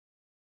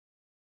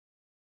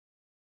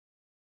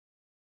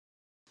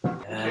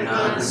an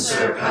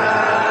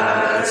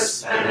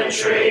unsurpassed,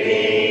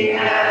 penetrating,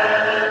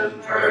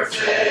 and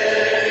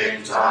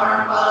perfect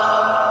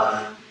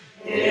Dharma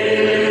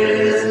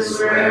is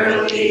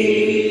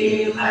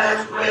rarely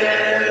met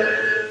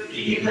with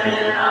even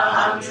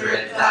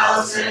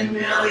 100,000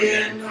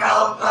 million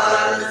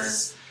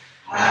kalpas,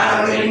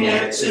 having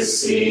it to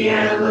see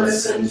and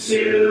listen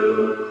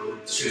to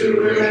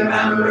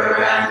remember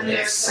and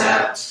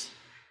accept.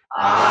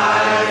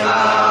 I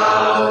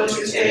vow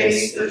to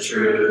taste the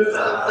truth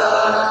of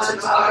the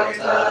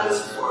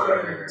Tathagata's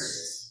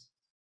words.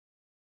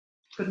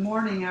 Good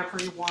morning,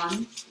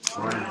 everyone.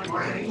 Good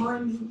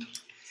morning.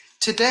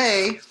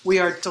 Today, we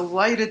are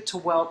delighted to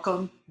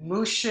welcome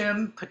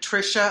Mushim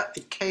Patricia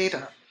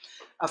Ikeda,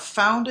 a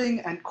founding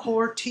and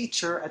core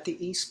teacher at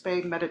the East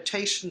Bay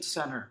Meditation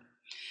Center.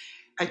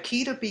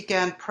 Ikeda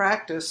began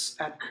practice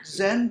at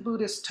Zen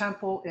Buddhist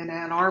Temple in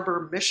Ann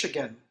Arbor,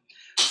 Michigan,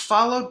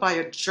 followed by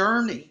a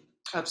journey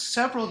of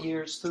several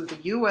years through the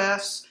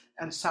U.S.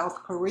 and South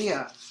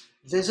Korea,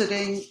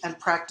 visiting and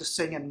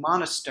practicing in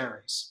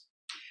monasteries.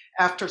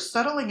 After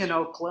settling in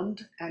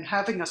Oakland and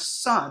having a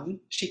son,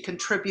 she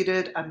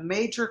contributed a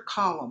major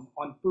column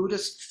on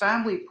Buddhist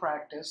family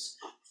practice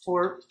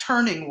for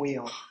Turning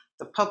Wheel,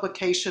 the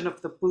publication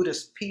of the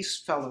Buddhist Peace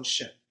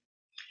Fellowship.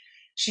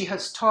 She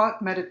has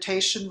taught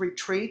meditation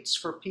retreats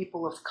for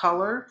people of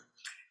color,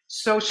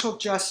 social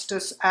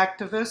justice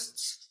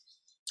activists,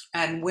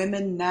 and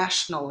women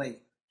nationally,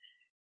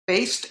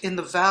 based in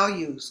the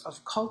values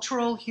of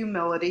cultural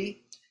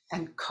humility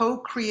and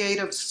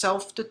co-creative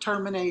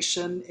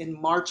self-determination in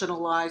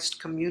marginalized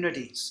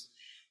communities.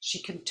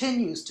 She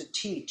continues to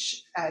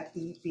teach at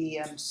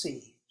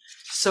EBMC.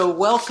 So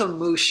welcome,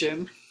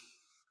 Mushim.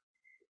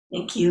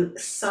 Thank you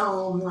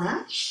so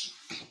much.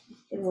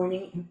 Good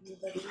morning,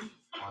 everybody.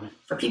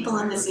 For people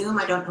on the Zoom,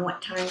 I don't know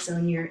what time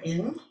zone you're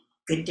in.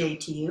 Good day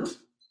to you.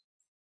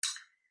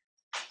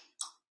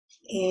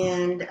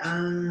 And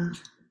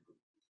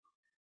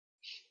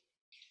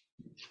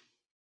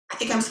I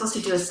think I'm supposed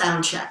to do a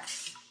sound check.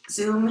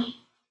 Zoom,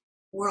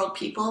 world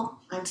people,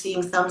 I'm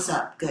seeing thumbs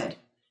up. Good.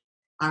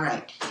 All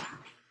right.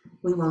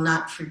 We will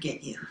not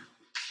forget you.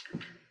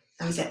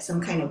 I was at some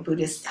kind of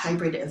Buddhist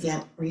hybrid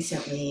event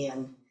recently,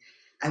 and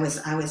I was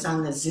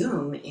on the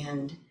Zoom,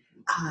 and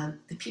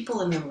the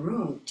people in the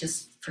room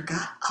just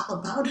forgot all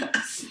about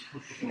us.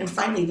 And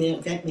finally, the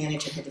event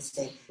manager had to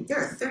say, there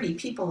are 30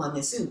 people on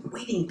the Zoom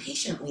waiting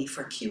patiently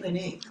for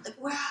Q&A. I'm like,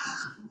 wow,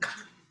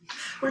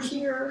 we're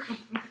here.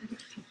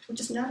 We're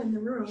just not in the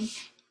room.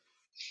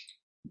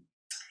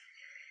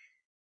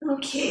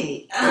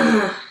 Okay.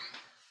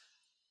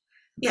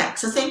 Yeah,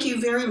 so thank you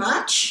very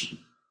much.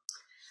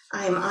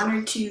 I am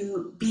honored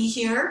to be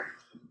here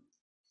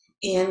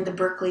in the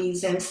Berkeley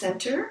Zen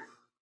Center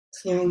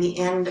nearing the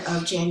end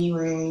of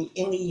January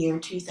in the year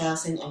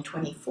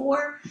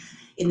 2024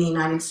 in the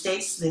United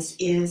States. This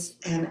is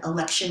an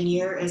election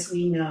year, as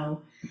we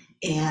know,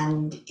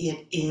 and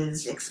it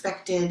is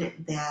expected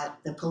that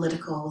the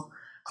political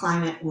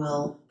climate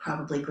will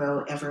probably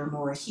grow ever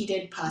more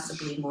heated,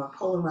 possibly more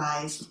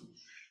polarized,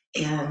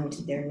 and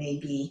there may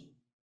be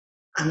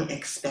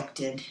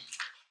unexpected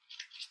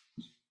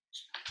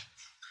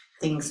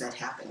things that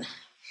happen,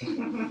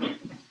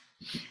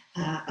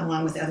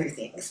 along with other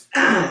things.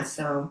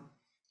 So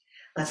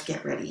let's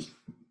get ready.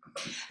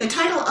 The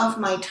title of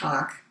my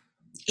talk,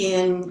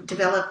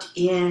 developed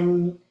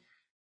in,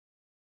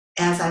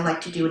 as I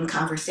like to do in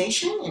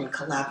conversation, in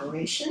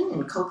collaboration,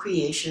 in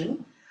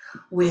co-creation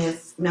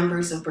with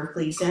members of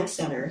Berkeley Zen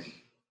Center,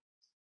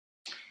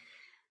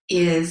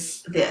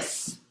 is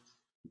this,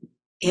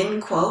 in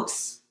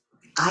quotes,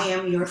 I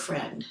am your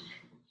friend,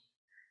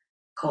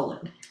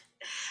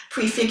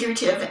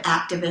 Prefigurative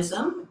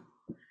Activism,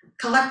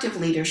 Collective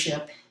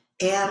Leadership,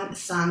 and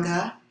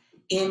Sangha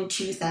in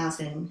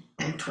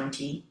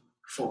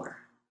 2024.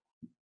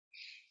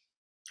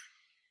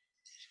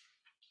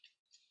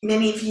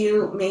 Many of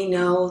you may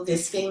know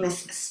this famous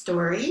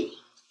story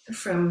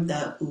from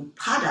the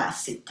Upada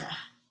Sutta,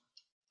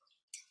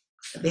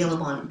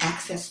 available on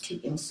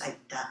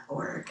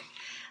accesstoinsight.org.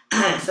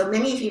 So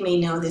many of you may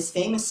know this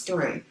famous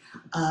story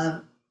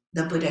of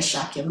the Buddha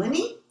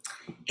Shakyamuni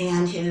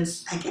and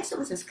his, I guess it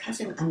was his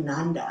cousin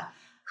Ananda,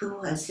 who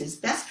was his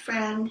best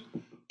friend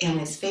and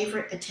his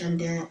favorite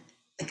attendant.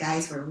 The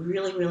guys were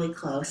really, really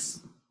close.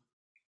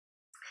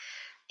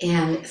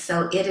 And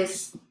so it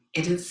is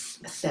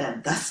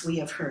said, thus we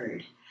have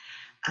heard,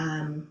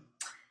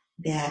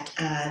 that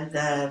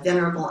the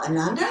Venerable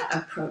Ananda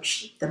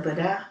approached the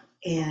Buddha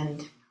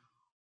and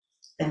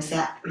then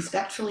sat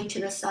respectfully to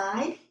the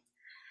side.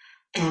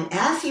 And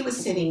as he was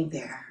sitting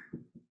there,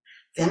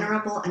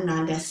 Venerable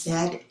Ananda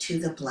said to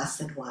the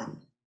Blessed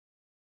One,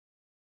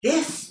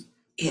 this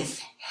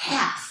is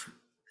half,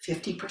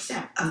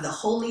 50% of the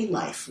holy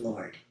life,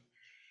 Lord.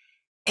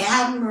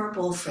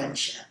 Admirable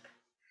friendship,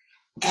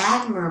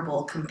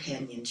 admirable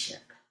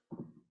companionship,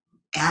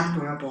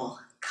 admirable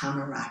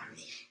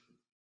camaraderie.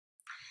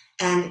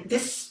 And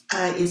this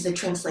is a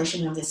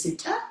translation of the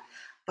sutta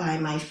by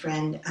my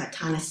friend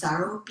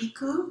Tanasaru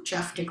Bhikkhu,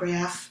 Jeff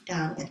DeGraff,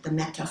 down at the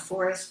Metta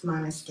Forest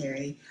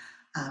Monastery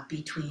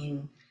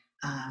between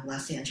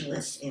Los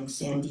Angeles and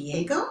San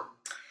Diego.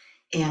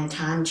 And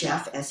Tan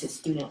Jeff, as his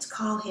students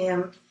call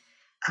him,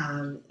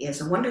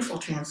 is a wonderful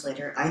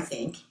translator, I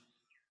think,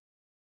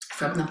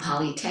 from the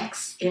Pali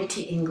text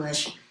into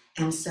English.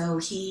 And so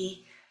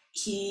he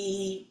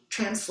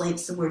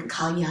translates the word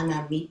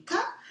Kalyana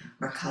Mitta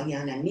or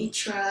Kalyana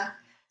Mitra,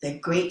 the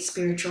great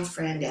spiritual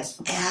friend,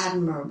 as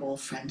admirable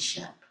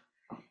friendship.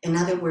 In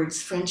other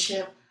words,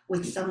 friendship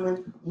with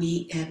someone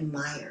we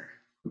admire.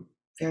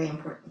 Very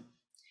important.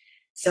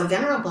 So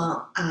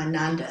Venerable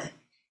Nanda,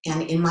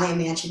 and in my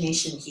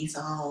imagination, he's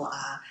all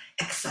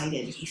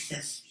excited. He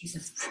says,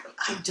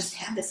 I just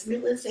had this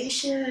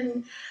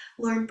realization,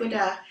 Lord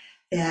Buddha,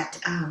 that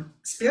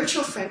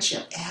spiritual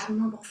friendship,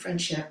 admirable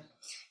friendship,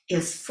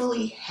 is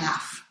fully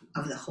half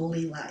of the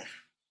holy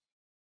life.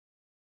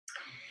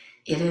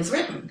 It is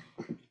written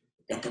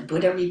that the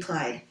Buddha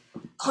replied,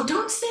 oh,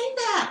 don't say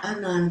that,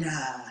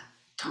 Ananda.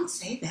 Don't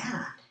say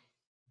that.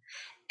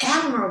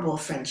 Admirable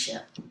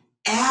friendship,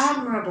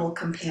 admirable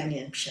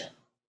companionship,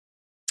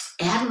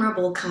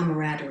 admirable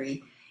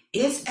camaraderie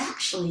is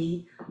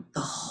actually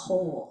the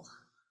whole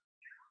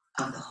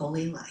of the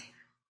holy life.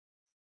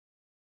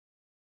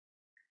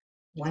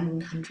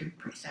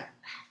 100%.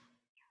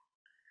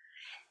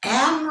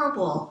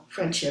 Admirable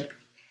friendship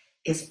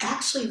is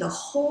actually the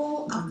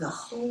whole of the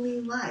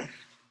holy life.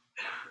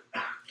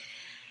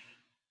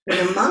 When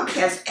a monk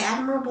has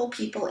admirable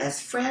people as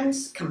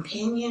friends,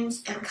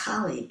 companions, and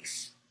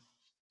colleagues,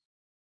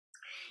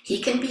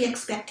 he can be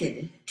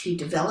expected to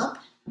develop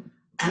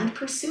and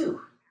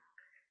pursue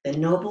the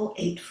noble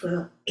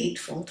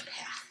eightfold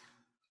path.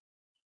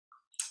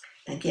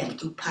 Again,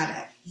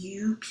 Upada,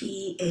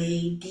 Upaddha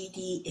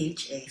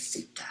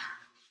Sutta.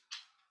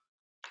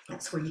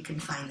 That's where you can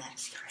find that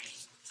story.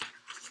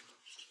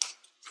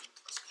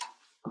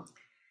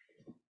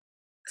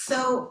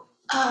 So,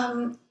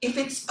 if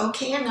it's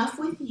okay enough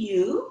with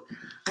you,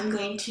 I'm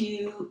going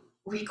to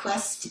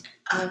request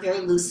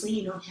very loosely,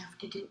 you don't have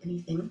to do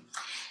anything,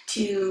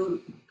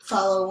 to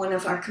follow one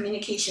of our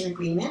communication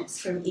agreements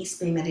from East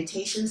Bay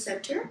Meditation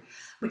Center,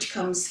 which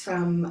comes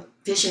from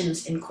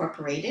Visions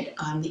Incorporated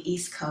on the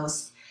East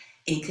Coast,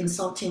 a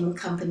consulting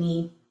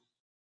company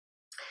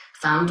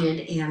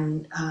founded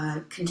and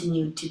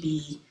continued to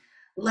be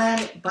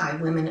led by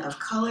women of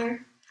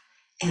color,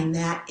 and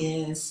that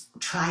is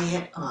Try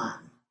It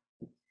On.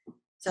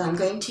 So I'm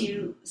going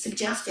to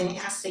suggest and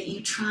ask that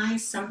you try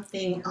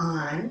something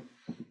on,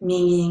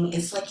 meaning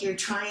it's like you're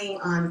trying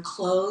on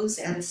clothes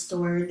at a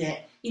store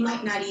that you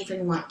might not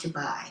even want to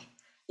buy.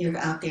 You're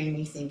out there and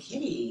you think,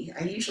 hey,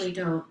 I usually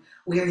don't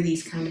wear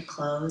these kind of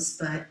clothes,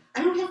 but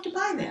I don't have to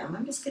buy them.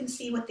 I'm just going to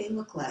see what they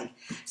look like.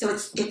 So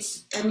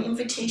it's an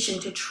invitation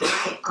to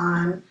try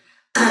on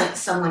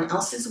someone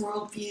else's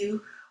worldview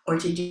or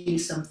to do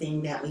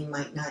something that we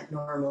might not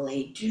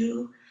normally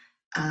do.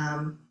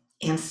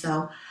 And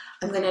so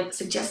I'm going to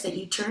suggest that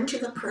you turn to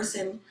the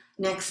person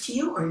next to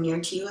you or near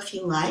to you if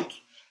you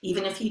like,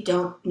 even if you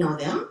don't know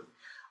them,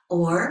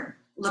 or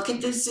look at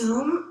the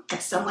Zoom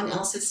at someone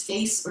else's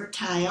face or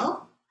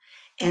tile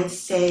and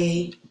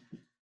say,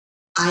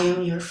 I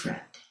am your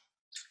friend.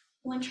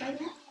 You want to try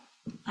that?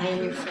 I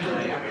am your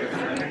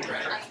friend.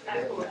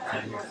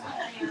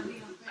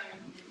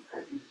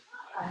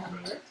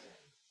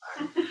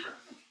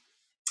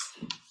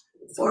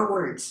 Four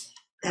words.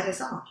 That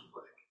is all.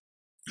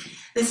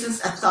 This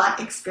is a thought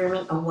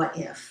experiment, a what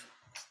if.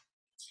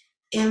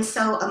 And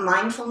so a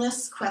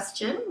mindfulness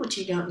question, which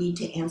you don't need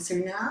to answer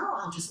now,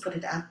 I'll just put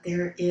it out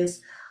there,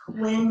 is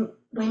when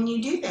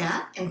you do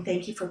that, and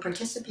thank you for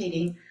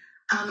participating,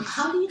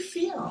 how do you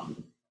feel?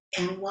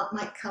 And what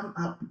might come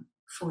up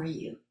for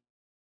you?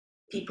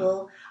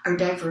 People are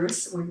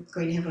diverse. We're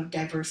going to have a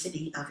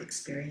diversity of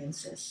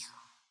experiences.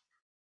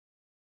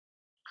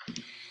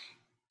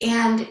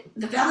 And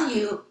the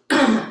value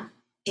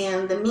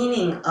and the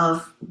meaning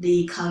of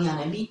the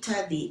Kalyana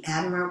Mitta, the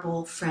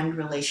admirable friend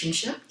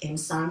relationship in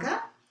Sangha,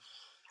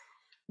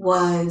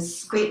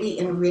 was greatly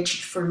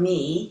enriched for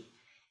me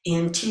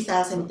in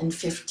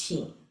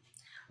 2015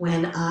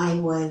 when I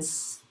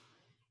was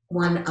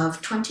one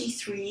of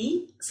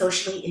 23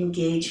 socially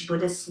engaged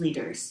Buddhist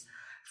leaders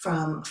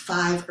from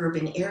 5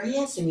 urban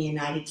areas in the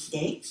United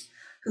States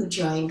who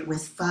joined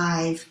with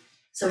 5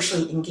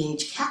 socially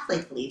engaged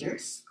Catholic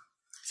leaders.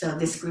 So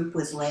this group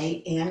was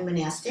lay and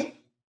monastic.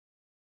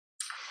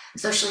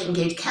 Socially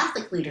engaged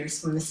Catholic leaders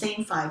from the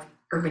same 5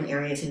 urban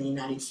areas in the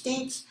United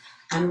States,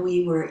 and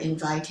we were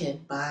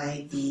invited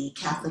by the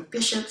Catholic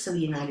bishops of the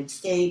United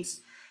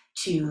States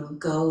to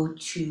go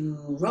to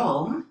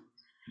Rome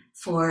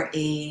for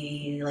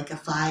a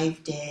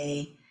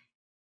 5-day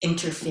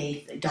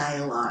interfaith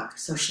dialogue,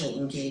 socially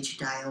engaged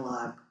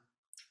dialogue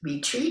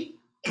retreat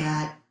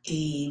at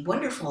a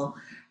wonderful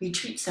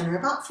retreat center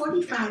about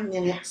 45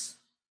 minutes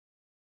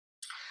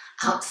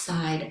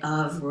outside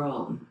of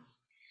Rome.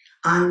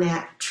 On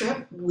that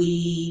trip,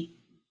 we,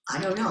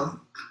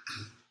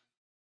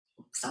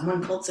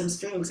 someone pulled some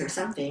strings or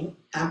something.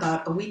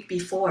 About a week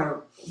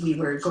before we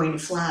were going to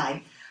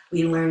fly,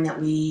 we learned that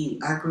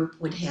our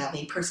group would have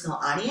a personal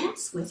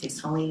audience with His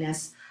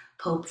Holiness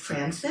Pope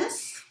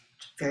Francis.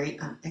 Very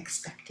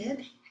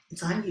unexpected.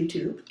 It's on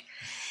YouTube.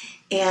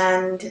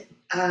 And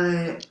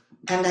I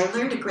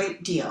learned a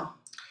great deal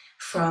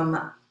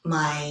from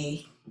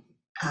my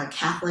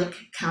Catholic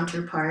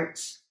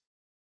counterparts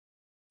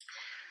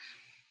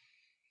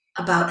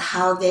about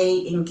how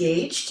they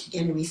engaged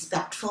in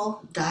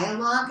respectful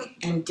dialogue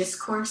and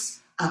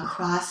discourse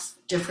across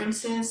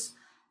differences,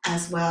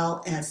 as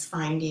well as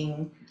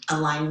finding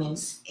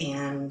alignments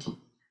and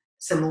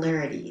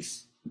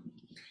similarities.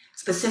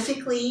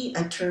 Specifically,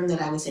 a term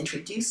that I was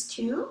introduced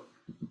to,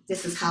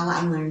 this is how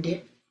I learned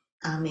it.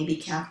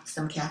 Maybe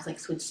some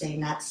Catholics would say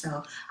not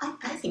so.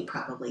 I think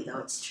probably, though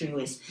it's true,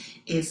 is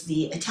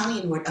the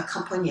Italian word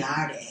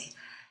accompagnare,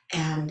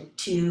 and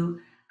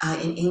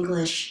in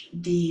English,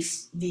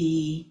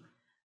 the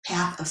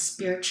path of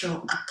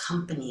spiritual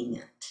accompaniment.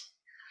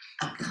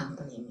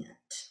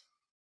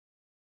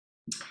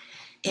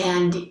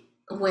 And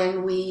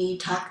when we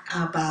talk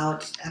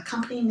about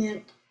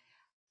accompaniment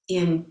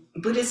in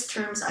Buddhist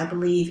terms, I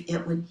believe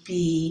it would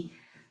be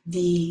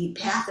the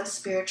path of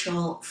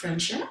spiritual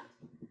friendship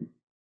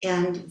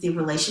and the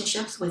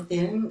relationships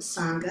within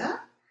Sangha.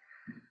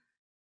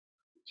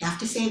 Have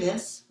to say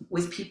this,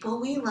 with people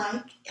we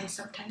like and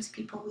sometimes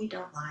people we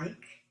don't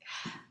like.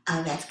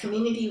 That's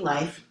community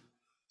life.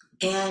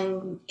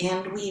 And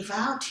we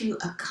vow to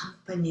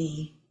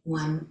accompany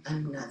one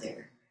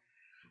another,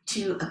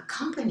 to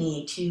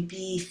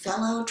be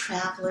fellow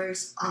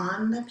travelers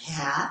on the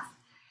path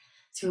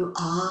through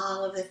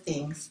all of the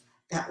things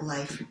that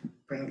life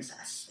brings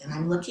us. And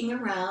I'm looking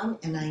around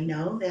and I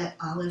know that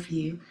all of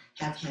you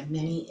have had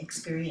many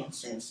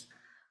experiences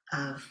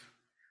of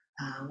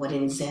what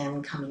in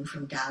Zen, coming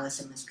from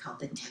Taoism, is called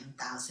the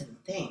 10,000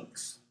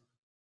 things.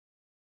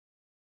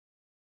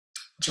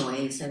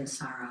 Joys and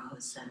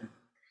sorrows and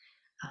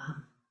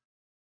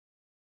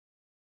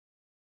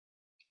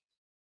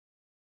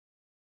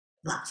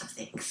lots of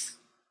things.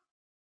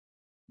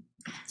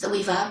 So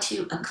we vow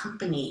to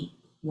accompany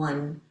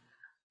one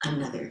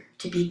another,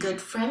 to be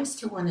good friends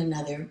to one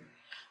another.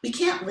 We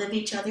can't live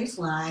each other's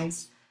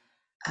lives.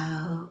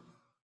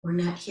 We're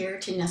not here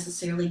to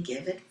necessarily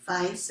give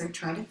advice or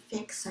try to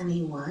fix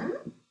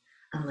anyone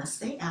unless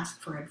they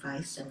ask for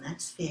advice, and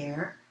that's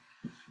fair.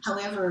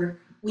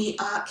 However, we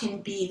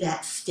can be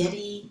that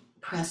steady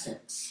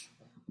presence,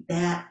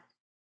 that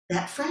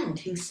friend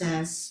who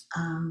says,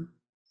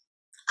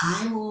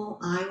 I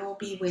will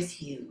be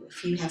with you.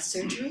 If you have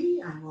surgery,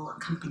 I will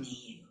accompany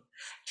you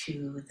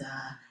to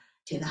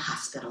the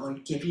hospital or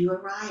give you a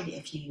ride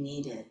if you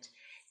need it.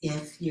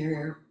 If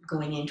you're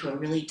going into a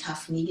really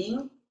tough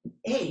meeting,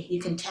 hey, you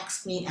can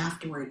text me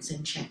afterwards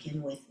and check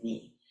in with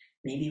me.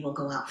 Maybe we'll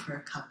go out for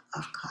a cup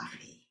of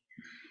coffee.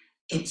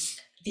 It's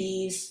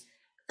these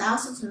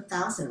thousands and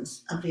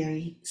thousands of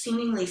very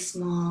seemingly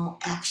small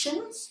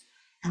actions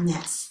and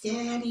that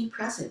steady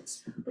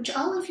presence, which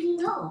all of you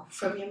know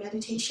from your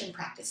meditation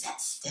practice,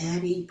 that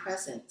steady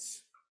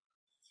presence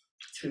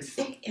through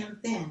thick and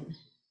thin,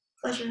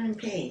 pleasure and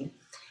pain,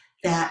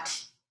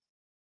 that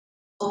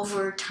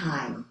over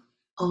time,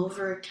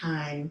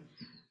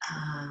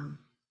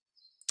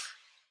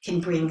 can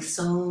bring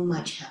so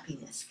much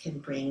happiness, can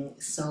bring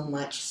so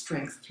much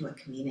strength to a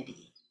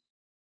community.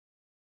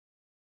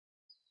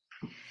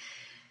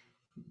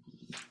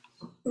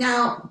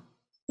 Now,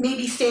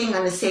 maybe staying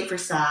on the safer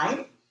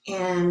side,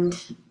 and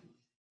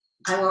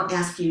I won't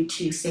ask you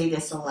to say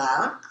this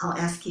aloud, I'll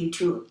ask you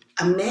to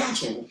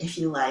imagine, if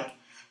you like,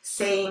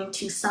 saying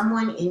to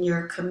someone in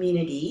your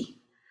community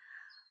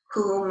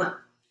whom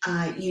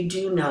you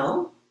do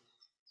know,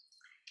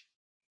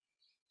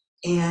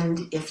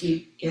 and if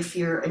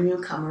you're a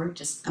newcomer,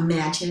 just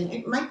imagine.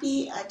 It might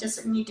be, it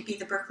doesn't need to be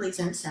the Berkeley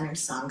Zen Center,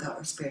 Sangha,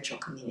 or spiritual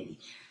community.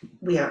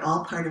 We are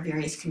all part of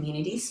various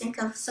communities.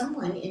 Think of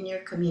someone in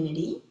your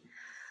community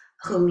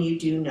whom you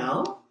do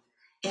know,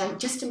 and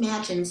just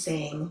imagine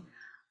saying,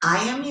 I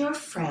am your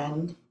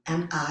friend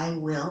and I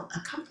will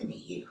accompany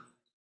you.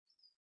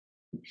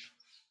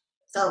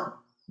 So,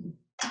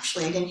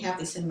 actually, I didn't have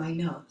this in my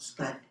notes,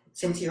 but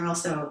since you're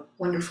also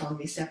wonderful and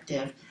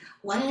receptive,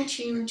 why don't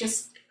you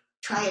just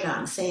try it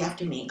on. Say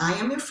after me. I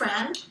am your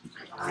friend.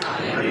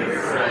 I am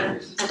your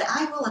friend. And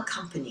I will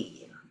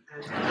accompany you.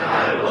 And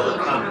I will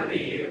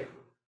accompany you.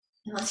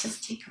 And let's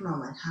just take a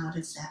moment. How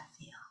does that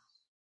feel?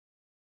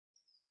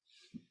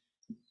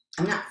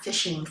 I'm not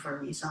fishing for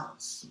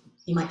results.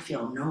 You might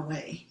feel no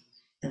way,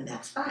 and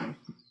that's fine.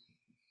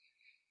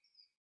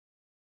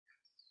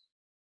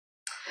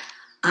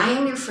 I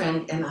am your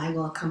friend and I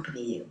will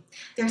accompany you.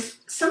 There's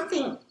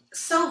something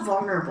so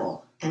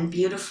vulnerable and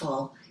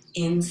beautiful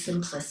in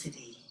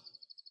simplicity.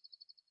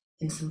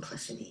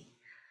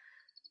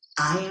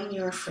 I am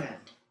your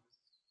friend.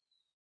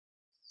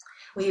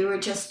 We were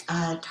just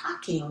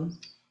talking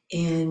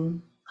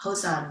in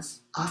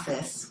Hozan's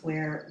office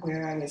where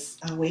I was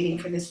waiting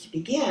for this to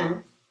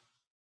begin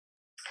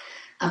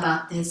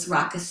about this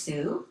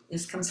rakusu.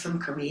 This comes from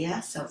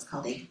Korea, so it's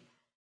called a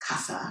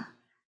casa,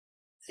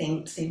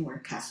 same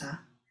word, casa.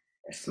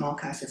 There's small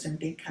casas and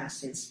big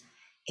casas.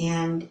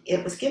 And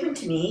it was given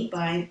to me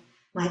by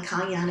my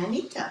Kalyana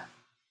Nita,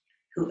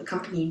 who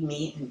accompanied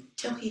me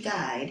until he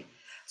died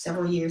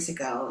several years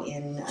ago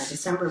in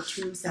December of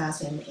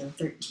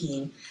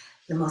 2013,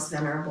 the Most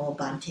Venerable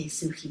Bhante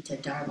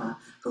Suhita Dharma,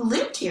 who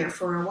lived here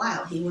for a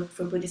while. He worked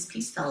for Buddhist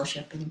Peace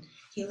Fellowship, and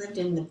he lived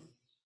in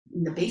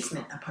the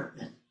basement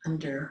apartment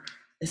under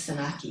the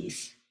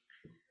Sanakis,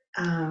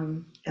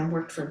 and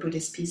worked for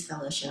Buddhist Peace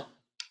Fellowship.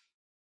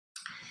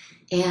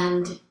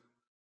 And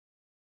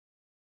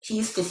he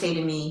used to say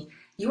to me,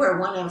 "You are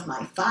one of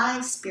my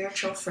 5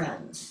 spiritual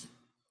friends,"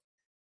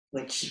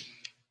 which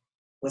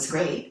was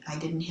great. I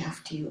didn't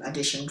have to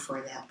audition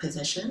for that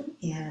position,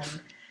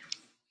 and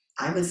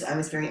I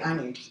was very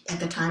honored.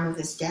 At the time of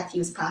his death, he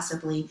was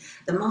possibly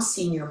the most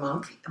senior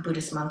monk, a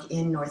Buddhist monk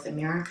in North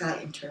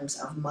America in terms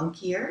of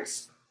monk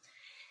years,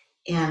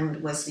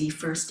 and was the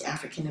first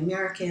African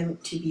American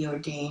to be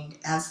ordained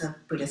as a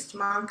Buddhist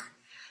monk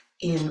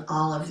in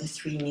all of the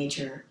 3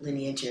 major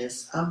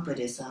lineages of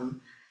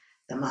Buddhism,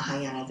 the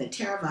Mahayana, the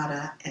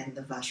Theravada, and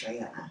the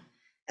Vajrayana,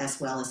 as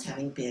well as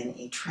having been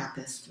a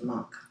Trappist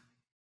monk.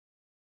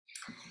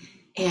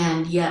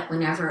 And yet,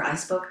 whenever I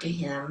spoke to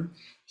him,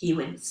 he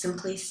would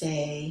simply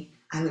say,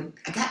 I would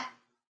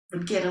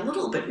get a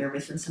little bit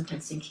nervous and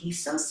sometimes think,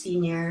 he's so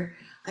senior,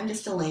 I'm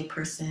just a lay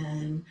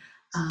person.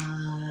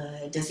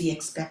 Does he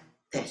expect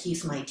that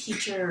he's my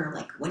teacher? Or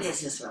like, what is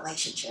this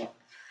relationship?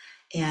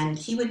 And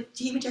he would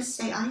just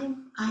say, I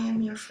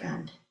am your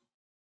friend.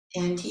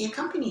 And he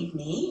accompanied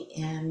me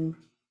and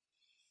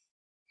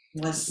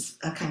was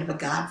a kind of a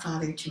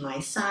godfather to my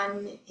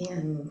son,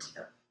 and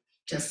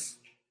just,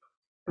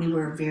 we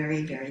were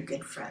very, very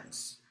good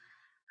friends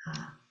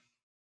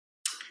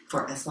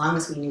for as long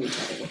as we knew each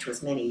other, which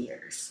was many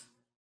years.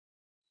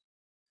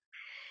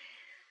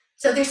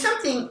 So there's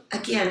something,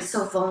 again,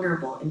 so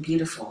vulnerable and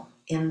beautiful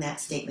in that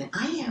statement.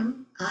 I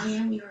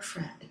am your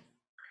friend.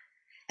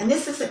 And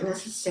this isn't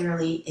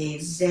necessarily a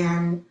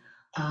Zen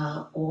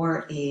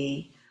or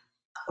a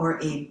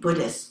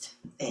Buddhist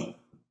thing.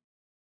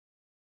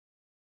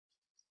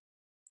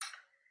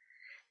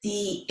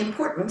 The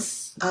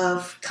importance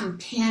of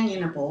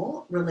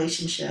companionable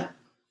relationship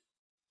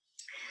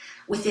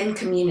within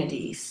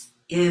communities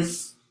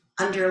is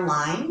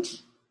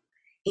underlined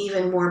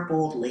even more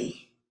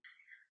boldly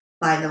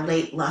by the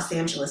late Los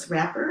Angeles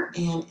rapper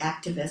and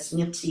activist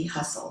Nipsey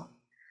Hussle,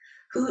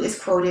 who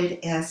is quoted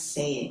as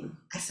saying,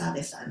 I saw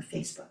this on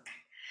Facebook,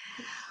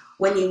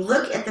 "When you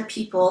look at the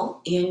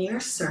people in your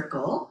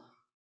circle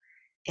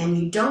and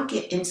you don't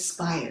get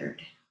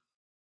inspired,"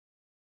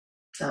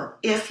 so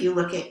if you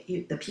look at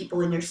the people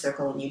in your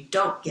circle and you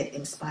don't get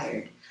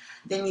inspired,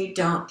 then you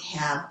don't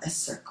have a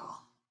circle.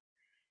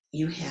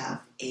 You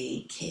have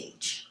a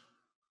cage.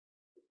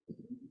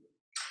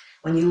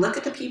 When you look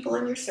at the people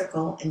in your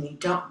circle and you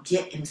don't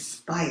get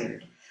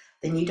inspired,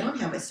 then you don't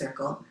have a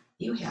circle,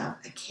 you have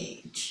a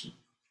cage.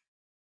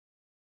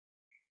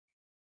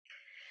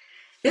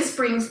 This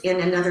brings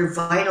in another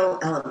vital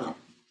element,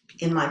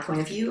 in my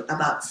point of view,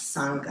 about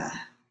Sangha,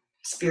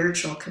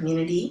 spiritual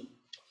community.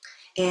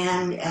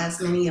 And as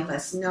many of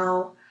us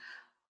know,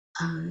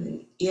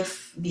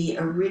 if the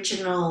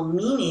original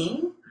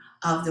meaning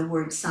of the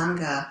word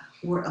Sangha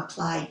were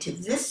applied to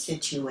this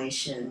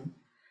situation,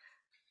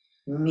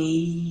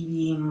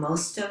 maybe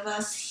most of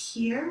us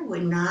here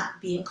would not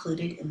be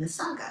included in the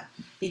Sangha,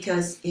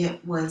 because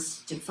it was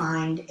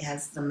defined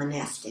as the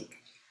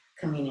monastic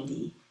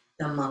community,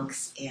 the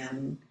monks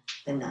and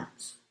the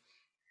nuns.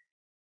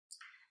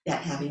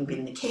 That having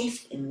been the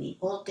case in the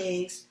old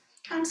days,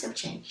 times have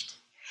changed.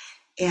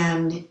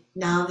 And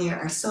now there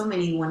are so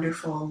many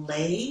wonderful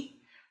lay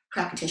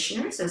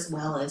practitioners as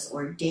well as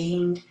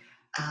ordained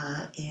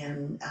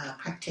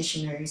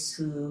practitioners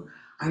who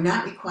are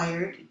not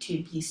required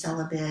to be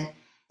celibate,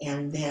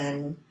 and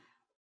then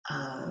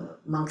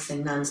monks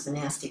and nuns,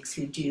 monastics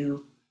who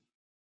do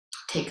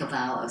take a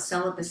vow of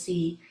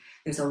celibacy.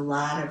 There's a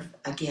lot of,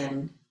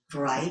 again,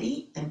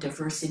 variety and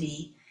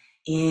diversity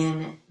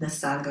in the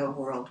Sangha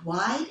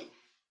worldwide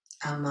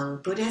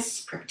among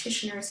Buddhists,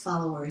 practitioners,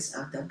 followers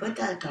of the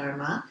Buddha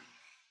Dharma,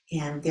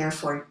 and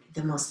therefore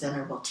the Most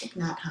Venerable Thich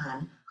Nhat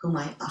Hanh, whom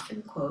I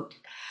often quote,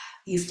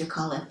 used to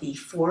call it the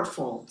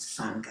fourfold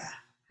Sangha: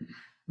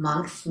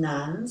 monks,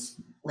 nuns,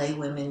 lay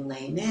women,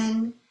 lay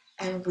men,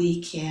 and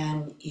we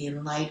can,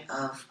 in light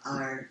of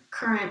our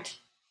current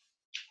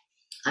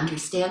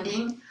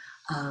understanding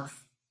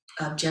of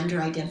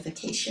gender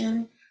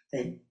identification,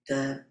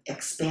 the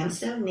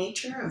expansive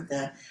nature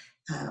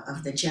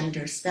of the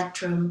gender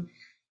spectrum,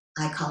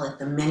 I call it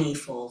the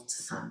manyfold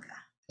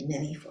Sangha.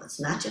 Manyfold. It's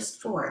not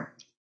just 4.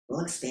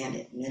 We'll expand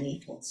it.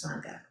 Manyfold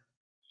Sangha.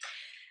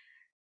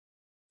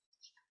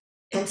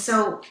 And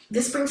so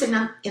this brings in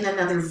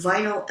another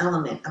vital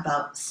element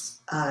about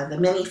the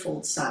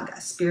manyfold Sangha,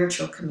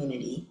 spiritual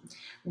community,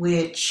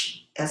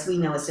 which, as we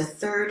know, is the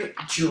 3rd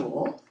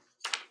jewel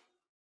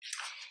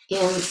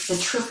in the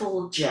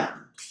triple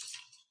gem,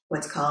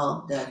 what's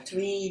called the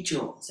 3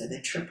 jewels, or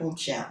the triple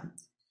gem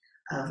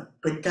of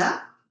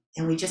Buddha,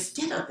 And we just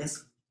did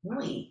this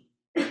really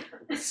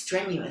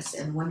strenuous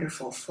and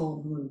wonderful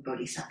full moon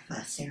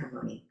bodhisattva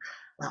ceremony,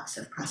 lots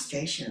of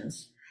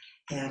prostrations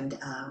and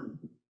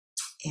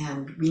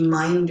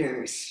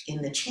reminders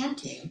in the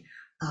chanting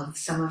of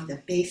some of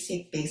the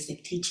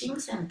basic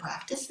teachings and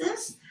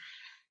practices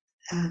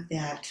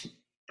that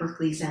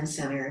Berkeley Zen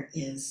Center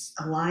is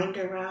aligned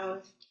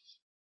around,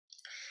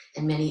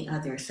 and many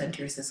other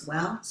centers as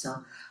well.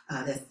 So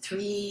the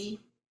 3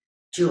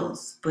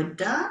 jewels: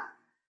 Buddha,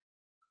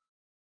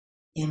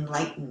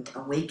 enlightened,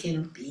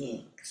 awakened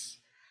beings;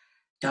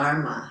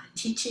 Dharma,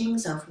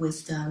 teachings of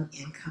wisdom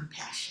and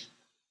compassion;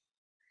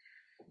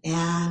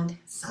 and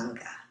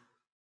Sangha,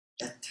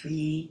 the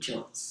 3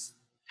 jewels.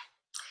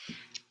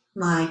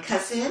 My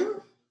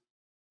cousin,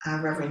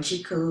 Reverend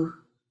Jiko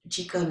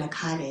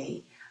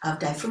Nakade of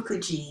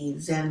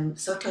Daifukuji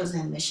Soto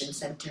Zen Mission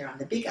Center on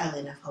the Big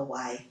Island of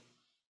Hawaii,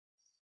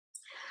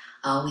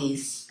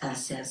 always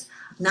says,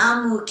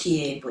 Namu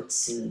Kie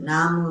Butsu,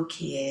 Namu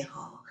Kie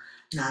Ho,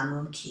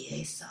 Namu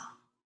Kie So.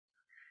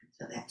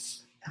 So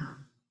that's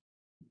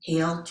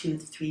hail to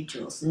the 3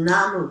 jewels.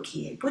 Namu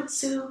Kie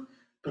Butsu,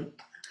 Buddha.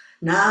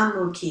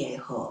 Namu Kie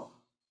Ho,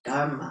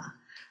 Dharma.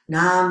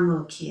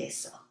 Namu Kie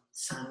So,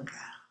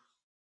 Sangha.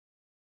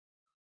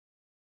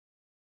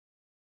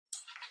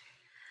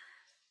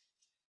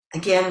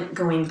 Again,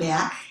 going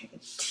back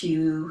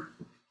to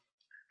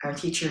our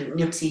teacher,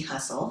 Nipsey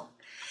Hussle,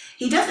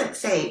 he doesn't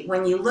say,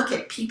 when you look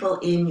at people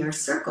in your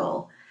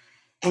circle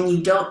and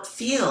you don't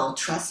feel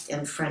trust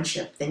and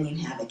friendship, then you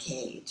have a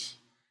cage.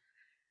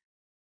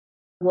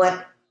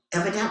 What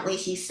evidently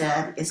he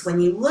said is,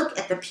 when you look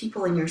at the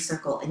people in your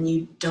circle and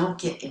you don't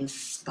get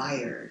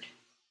inspired,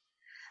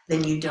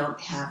 then you don't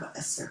have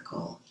a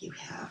circle, you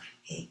have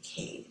a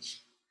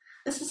cage.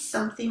 This is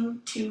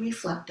something to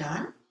reflect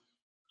on.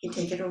 You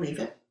can take it or leave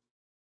it.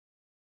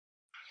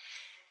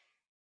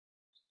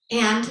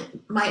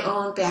 And my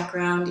own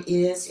background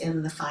is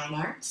in the fine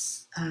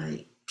arts,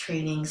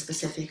 training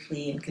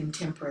specifically in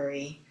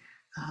contemporary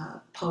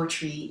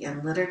poetry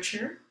and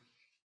literature,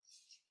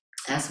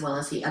 as well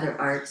as the other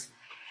arts.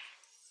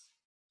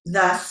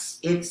 Thus,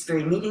 it's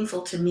very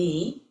meaningful to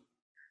me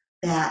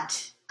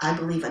that I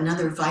believe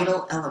another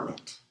vital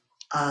element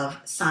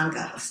of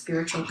Sangha, of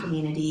spiritual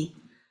community,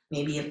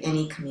 maybe of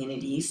any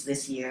communities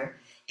this year,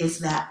 is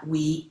that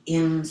we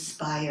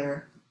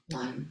inspire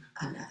one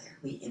another.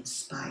 We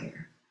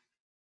inspire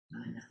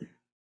one another.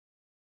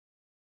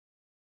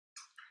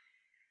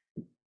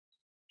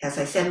 As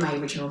I said, my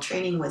original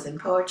training was in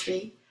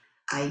poetry.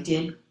 I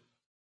did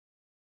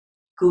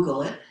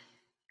Google it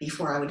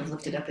before I would have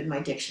looked it up in my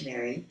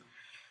dictionary.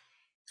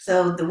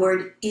 So the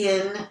word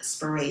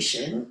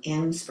inspiration,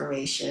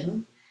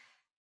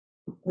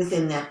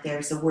 within that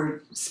there's the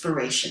word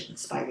spiration,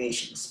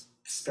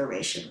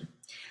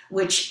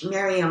 which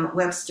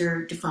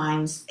Merriam-Webster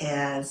defines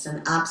as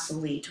an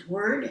obsolete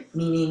word,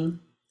 meaning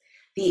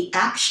the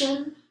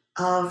action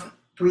of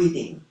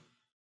breathing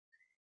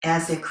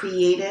as a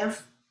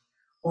creative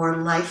or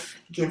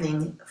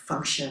life-giving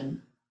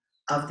function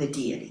of the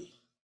deity.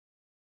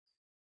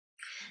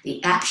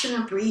 The action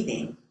of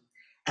breathing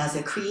as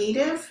a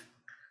creative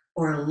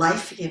or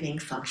life-giving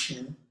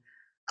function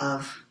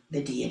of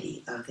the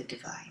deity, of the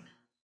divine.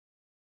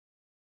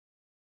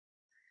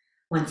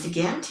 Once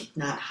again, Thich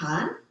Nhat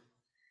Hanh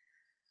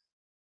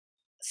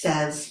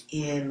says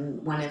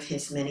in one of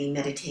his many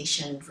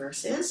meditation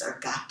verses, or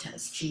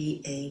gathas,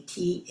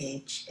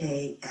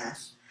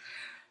 Gathas,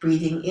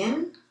 breathing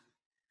in,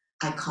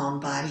 I calm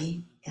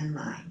body and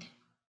mind.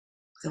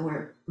 So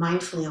we're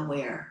mindfully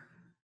aware.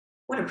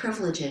 What a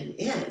privilege it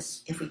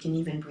is if we can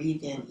even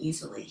breathe in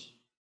easily.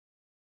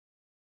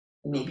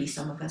 Maybe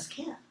some of us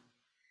can.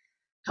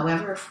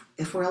 However,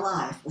 if we're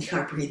alive, we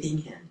are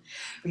breathing in.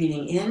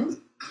 Breathing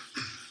in,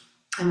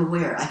 I'm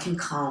aware I can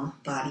calm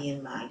body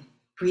and mind.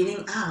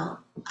 Breathing out,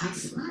 I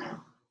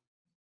smile.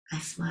 I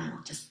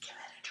smile, just give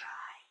it a try.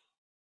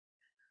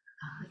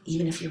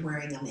 Even if you're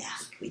wearing a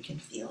mask, we can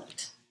feel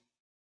it.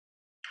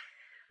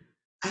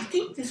 I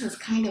think this is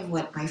kind of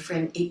what my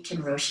friend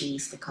Aitken Roshi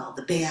used to call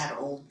the bad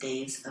old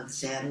days of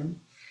Zen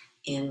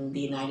in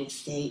the United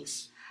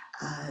States.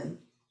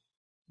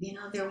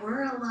 There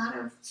were a lot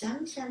of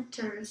Zen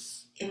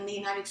centers in the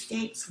United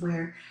States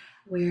where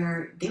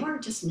they were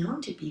just known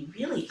to be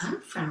really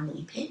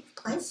unfriendly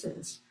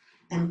places.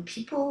 And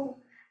people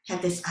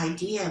had this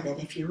idea that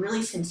if you're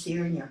really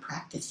sincere in your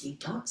practice, you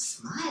don't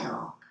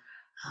smile,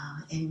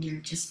 and you're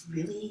just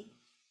really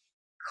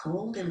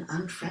cold and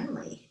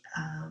unfriendly.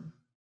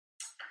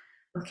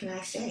 What can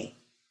I say?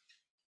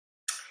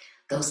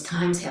 Those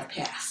times have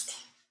passed.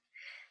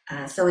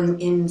 So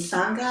in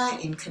Sangha,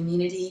 in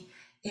community,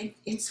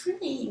 it's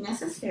really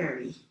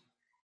necessary,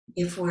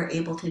 if we're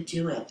able to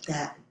do it,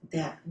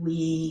 that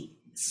we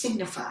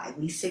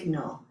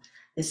signal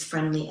this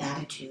friendly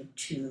attitude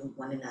to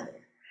one another.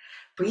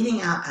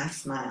 Breathing out, I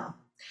smile.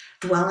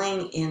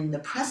 Dwelling in the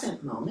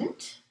present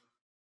moment,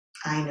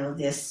 I know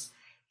this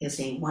is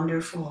a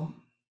wonderful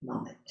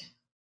moment.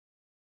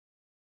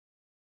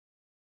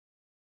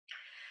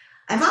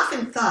 I've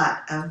often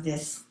thought of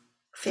this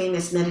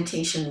famous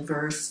meditation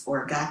verse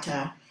or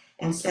gatha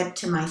and said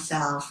to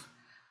myself,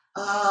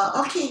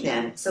 okay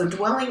then, so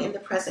dwelling in the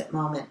present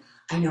moment,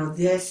 I know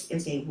this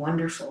is a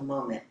wonderful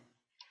moment,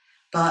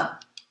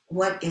 but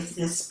what if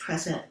this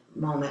present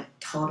moment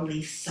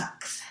totally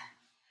sucks?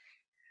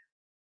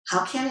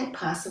 How can it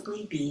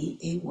possibly be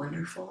a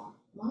wonderful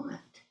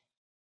moment?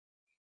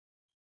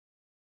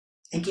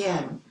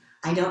 Again,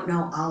 I don't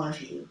know all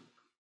of you.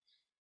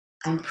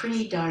 I'm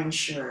pretty darn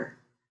sure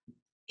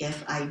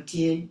if I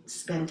did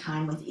spend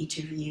time with each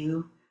of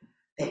you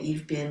that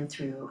you've been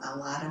through a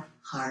lot of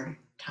hard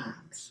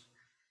times.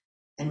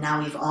 And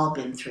now we've all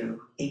been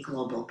through a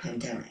global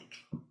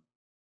pandemic.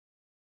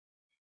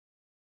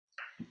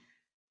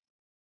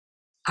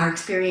 Our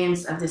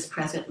experience of this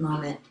present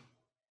moment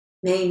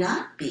may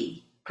not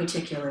be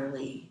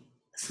particularly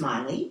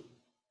smiley.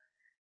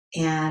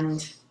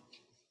 And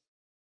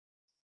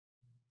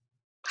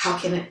how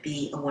can it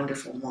be a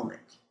wonderful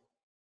moment?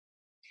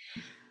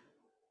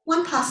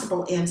 One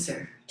possible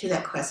answer to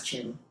that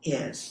question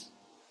is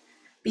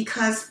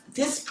because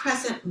this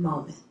present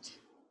moment,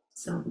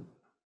 so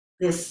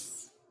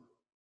this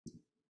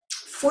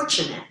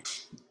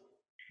fortunate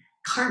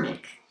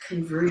karmic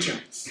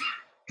convergence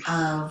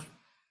of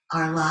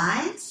our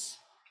lives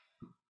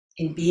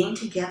in being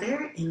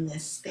together in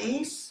this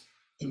space,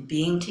 in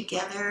being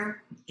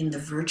together in the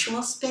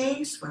virtual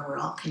space where we're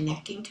all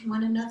connecting to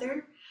one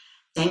another.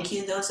 Thank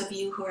you, those of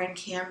you who are on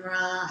camera.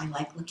 I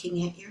like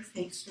looking at your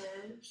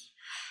faces.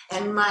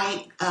 And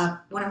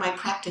one of my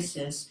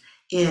practices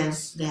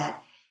is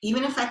that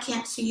even if I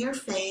can't see your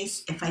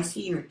face, if I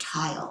see your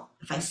tile,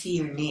 if I see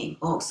your name,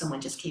 oh,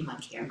 someone just came on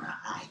camera,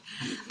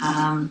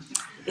 hi.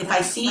 If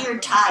I see your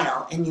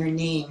tile and your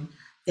name,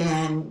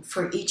 then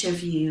for each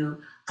of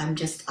you, I'm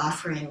just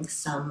offering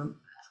some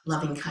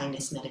loving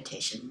kindness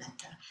meditation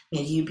metta.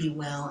 May you be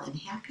well and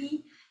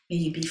happy. May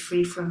you be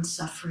free from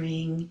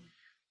suffering.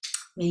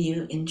 May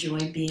you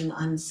enjoy being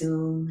on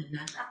Zoom and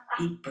not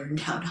be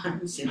burned out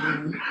on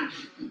Zoom.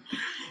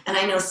 And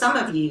I know some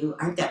of you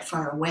aren't that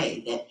far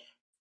away, that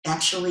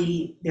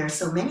actually there are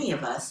so many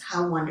of us.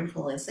 How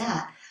wonderful is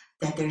that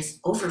there's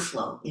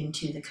overflow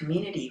into the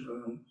community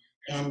room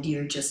and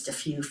you're just a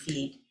few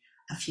feet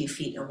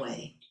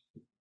away.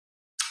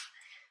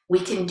 We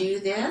can do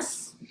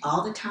this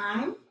all the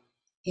time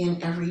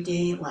in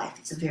everyday life.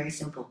 It's a very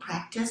simple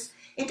practice.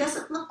 It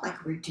doesn't look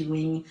like we're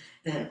doing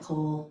the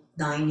whole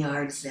 9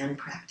 yards Zen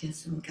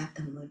practice and we got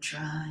the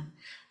mudra and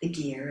the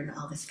gear and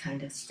all this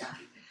kind of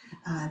stuff.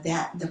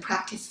 That the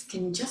practice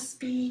can just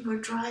be we're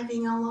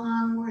driving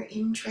along, we're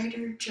in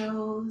Trader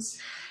Joe's,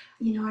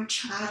 our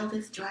child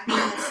is driving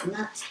us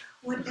nuts,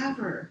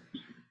 whatever.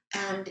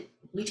 And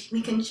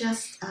we can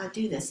just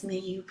do this. May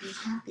you be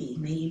happy.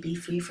 May you be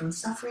free from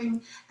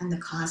suffering and the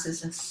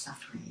causes of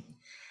suffering.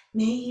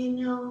 May you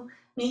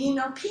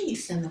know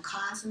peace and the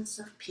causes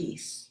of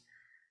peace.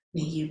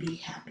 May you be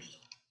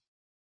happy.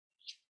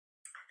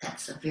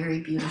 That's a very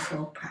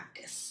beautiful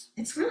practice.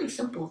 It's really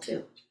simple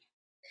too.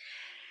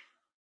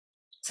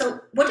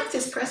 So what if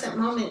this present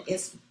moment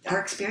is, our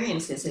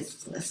experience is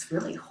it's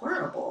really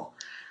horrible?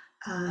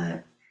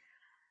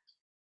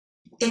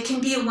 It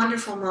can be a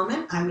wonderful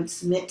moment, I would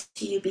submit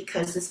to you,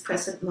 because this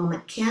present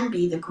moment can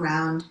be the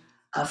ground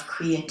of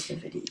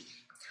creativity,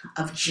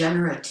 of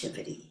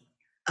generativity,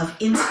 of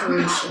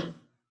inspiration.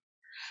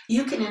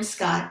 You can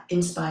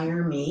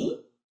inspire me,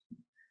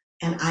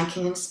 and I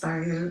can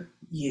inspire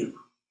you.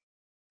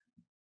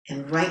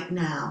 And right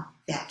now,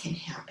 that can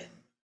happen.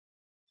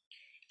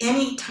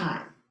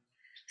 Anytime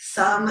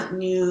some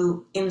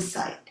new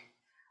insight,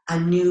 a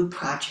new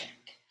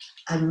project,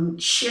 a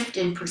shift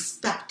in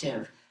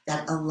perspective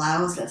that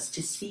allows us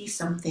to see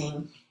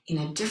something in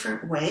a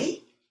different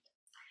way,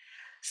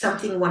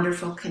 something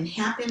wonderful can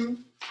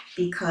happen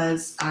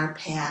because our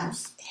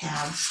paths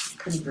have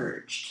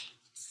converged.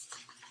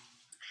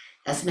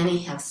 As many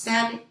have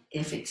said,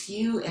 if it's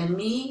you and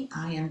me,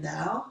 I and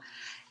thou,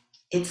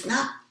 it's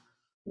not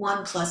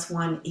 1 +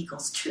 1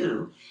 =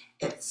 2,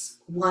 it's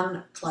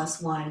 1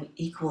 + 1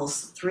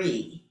 =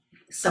 3.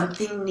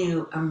 Something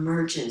new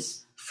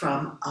emerges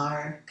from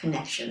our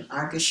connection,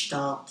 our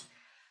gestalt,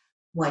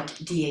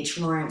 what D.H.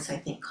 Lawrence, I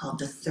think, called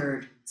the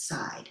third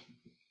side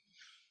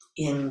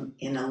in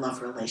a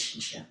love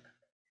relationship.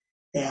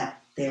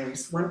 That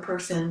there's one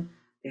person,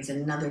 there's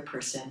another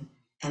person,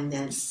 and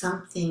then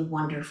something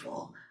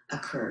wonderful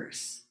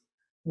occurs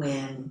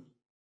when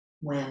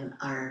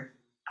our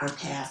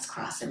paths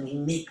cross and we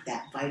make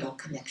that vital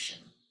connection.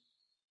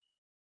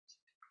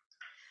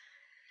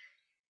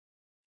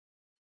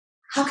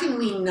 How can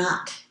we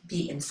not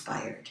be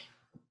inspired?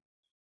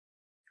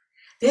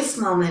 This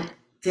moment,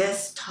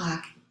 this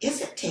talk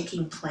isn't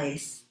taking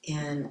place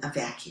in a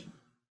vacuum.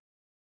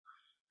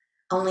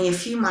 Only a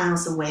few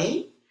miles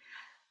away,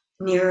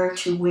 nearer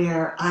to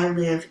where I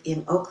live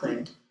in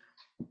Oakland,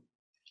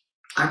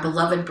 our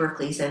beloved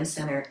Berkeley Zen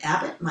Center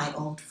abbot, my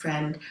old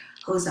friend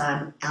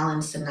Hozan Alan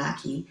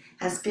Sanaki,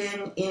 has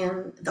been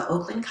in the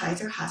Oakland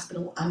Kaiser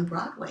Hospital on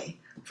Broadway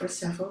for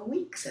several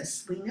weeks,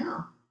 as we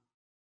know.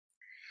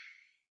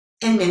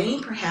 And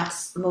many,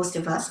 perhaps most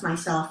of us,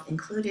 myself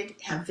included,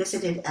 have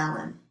visited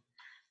Alan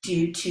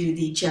due to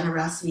the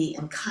generosity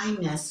and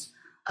kindness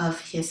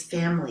of his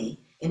family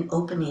in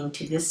opening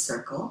to this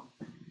circle,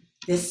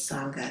 this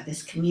Sangha,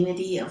 this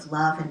community of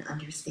love and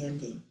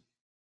understanding.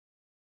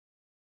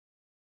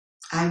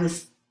 I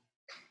was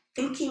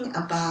thinking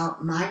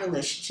about my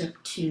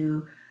relationship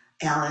to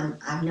Alan.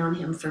 I've known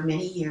him for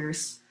many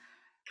years,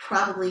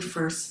 probably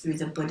first through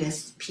the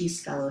Buddhist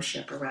Peace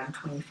Fellowship around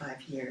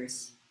 25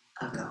 years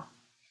ago.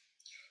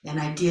 And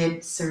I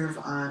did serve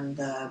on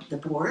the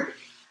board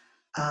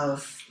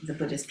of the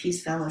Buddhist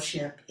Peace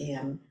Fellowship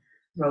and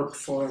wrote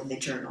for the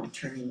journal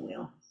Turning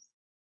Wheel,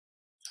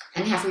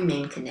 and have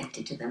remained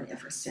connected to them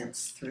ever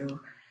since through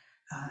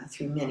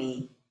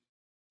many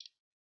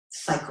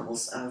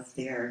cycles of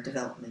their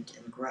development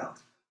and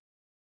growth.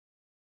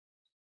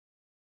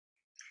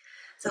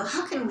 So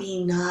how can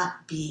we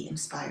not be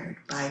inspired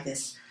by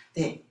this,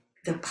 the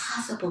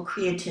possible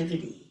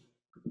creativity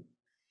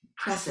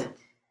present,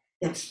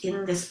 that's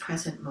in this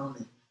present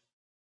moment?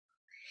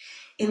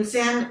 In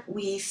Zen,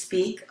 we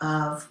speak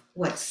of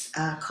what's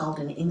called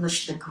in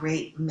English the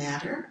great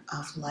matter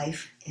of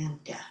life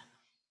and death.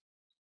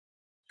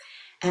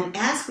 And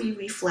as we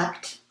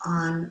reflect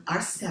on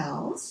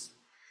ourselves,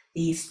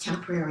 these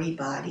temporary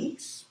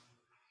bodies,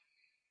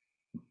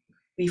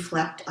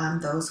 reflect on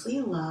those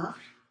we love,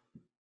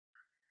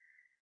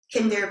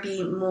 can there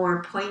be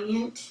more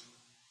poignant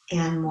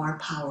and more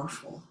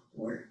powerful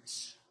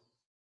words?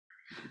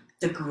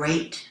 The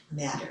great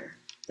matter,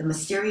 the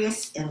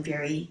mysterious and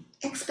very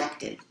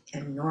expected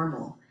and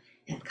normal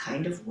and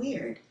kind of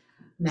weird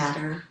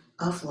matter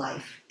of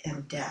life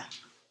and death.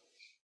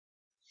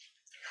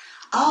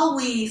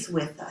 Always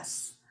with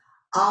us,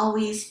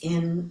 always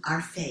in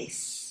our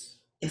face,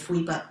 if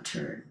we but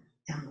turn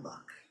and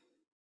look.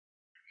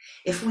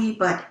 If we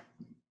but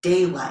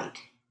daylight,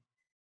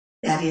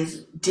 that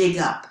is, dig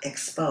up,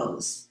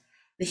 expose,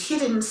 the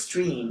hidden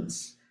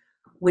streams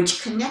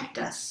which connect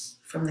us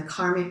from the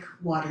karmic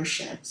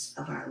watersheds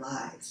of our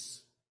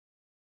lives.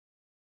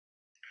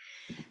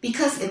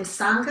 Because in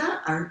Sangha,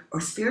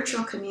 or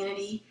spiritual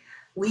community,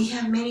 we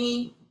have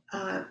many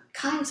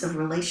kinds of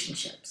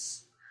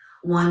relationships.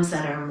 Ones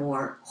that are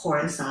more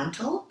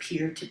horizontal,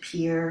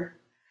 peer-to-peer,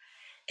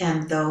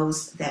 and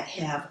those that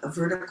have a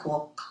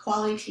vertical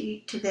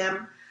quality to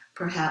them,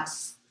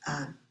 perhaps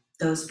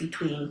those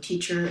between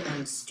teacher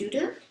and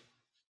student,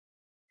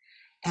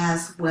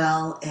 as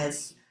well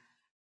as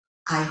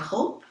I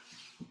hope,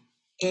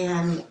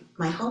 and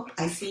my hope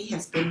I see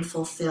has been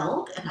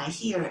fulfilled, and I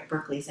hear at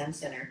Berkeley Zen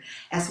Center,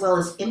 as well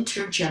as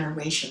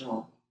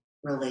intergenerational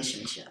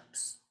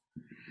relationships.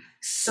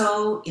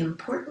 So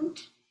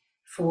important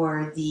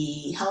for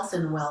the health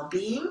and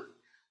well-being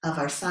of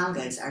our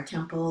sanghas, our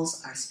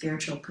temples, our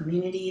spiritual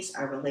communities,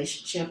 our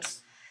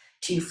relationships,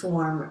 to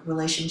form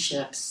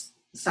relationships,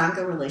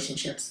 sangha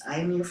relationships, I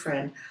am your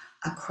friend,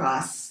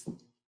 across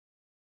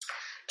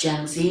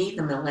Gen Z,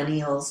 the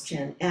millennials,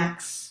 Gen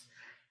X,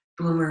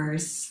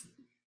 boomers,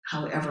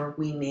 however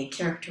we may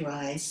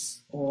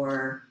characterize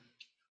or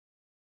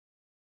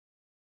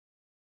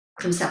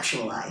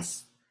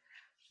conceptualize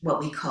what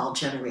we call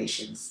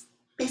generations.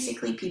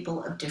 Basically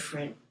people of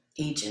different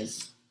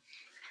ages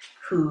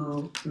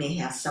who may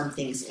have some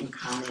things in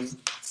common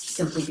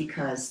simply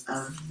because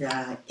of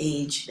the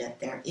age that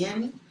they're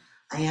in.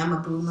 I am a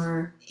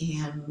boomer,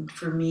 and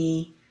for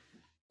me,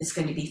 it's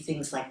going to be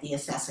things like the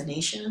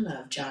assassination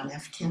of John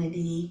F.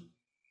 Kennedy,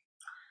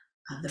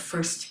 the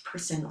first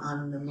person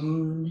on the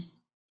moon,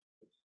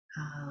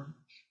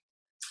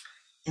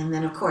 and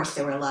then of course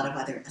there were a lot of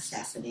other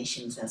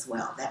assassinations as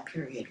well. That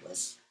period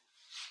was,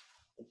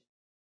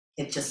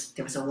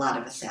 there was a lot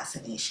of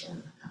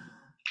assassination.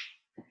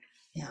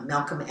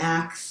 Malcolm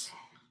X,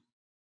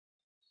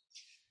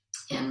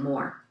 and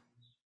more.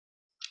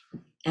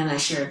 And I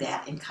share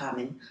that in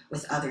common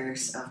with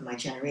others of my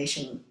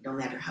generation, no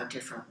matter how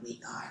different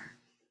we are.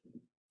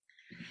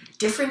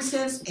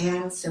 Differences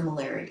and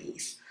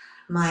similarities.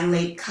 My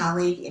late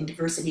colleague in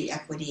diversity,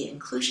 equity,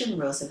 inclusion,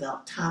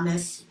 Roosevelt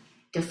Thomas,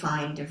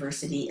 defined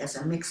diversity as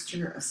a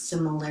mixture of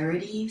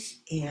similarities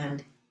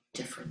and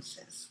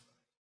differences.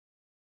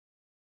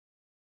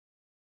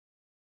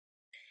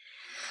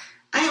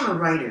 I am a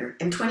writer,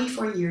 and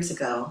 24 years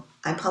ago,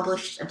 I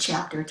published a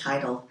chapter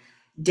titled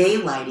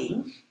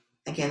Daylighting,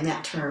 again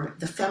that term,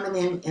 the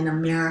Feminine in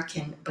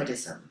American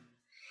Buddhism,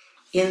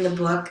 in the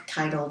book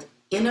titled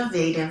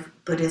Innovative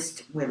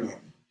Buddhist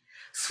Women,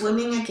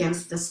 Swimming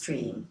Against the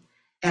Stream,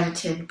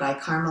 edited by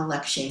Karma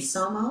Lekshe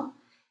Somo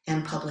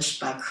and published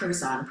by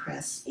Curzon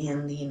Press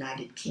in the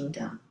United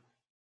Kingdom.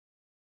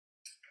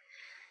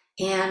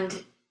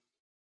 And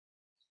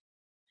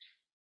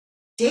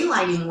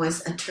daylighting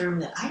was a term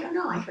that, I don't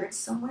know, I heard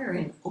somewhere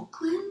in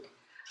Oakland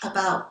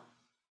about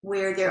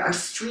where there are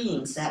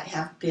streams that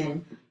have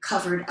been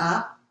covered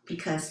up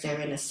because they're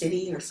in a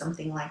city or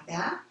something like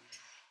that.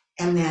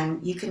 And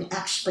then you can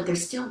actually, but they're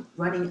still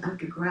running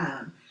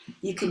underground.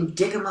 You can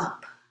dig them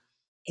up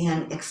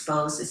and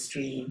expose the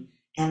stream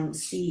and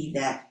see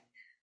that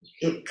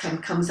it kind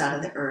of comes out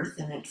of the earth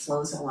and it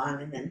flows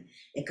along and then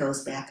it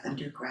goes back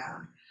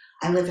underground.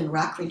 I live in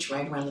Rockridge,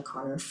 right around the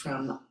corner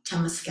from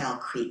Temescal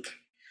Creek,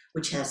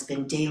 which has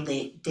been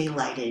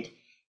daylighted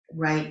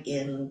right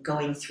in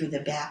going through the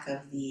back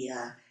of the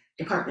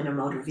Department of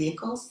Motor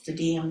Vehicles, the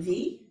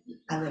DMV.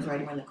 I live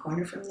right around the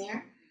corner from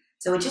there.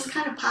 So it just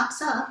kind of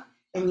pops up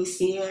and you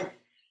see it,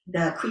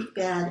 the creek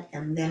bed,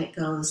 and then it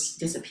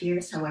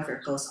disappears. However,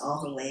 it goes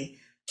all the way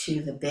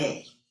to the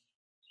bay.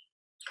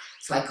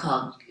 So I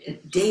call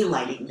it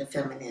daylighting the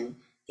feminine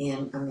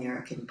in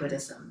American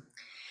Buddhism.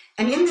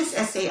 And in this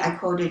essay, I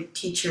quoted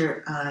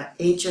teacher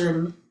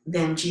Ajahn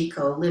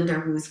Benjiko, Linda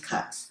Ruth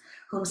Cutts,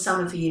 whom some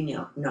of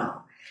you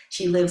know.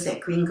 She lives at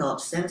Green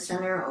Gulch Zen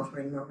Center over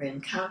in Marin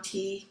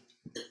County.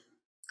 I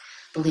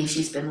believe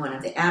she's been one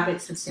of the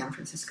abbots of San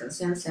Francisco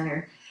Zen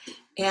Center.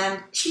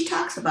 And she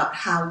talks about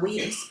how we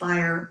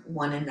inspire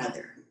one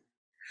another.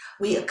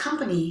 We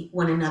accompany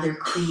one another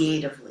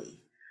creatively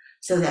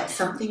so that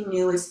something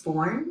new is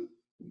born,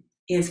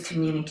 is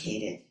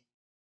communicated,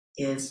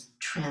 is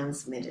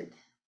transmitted.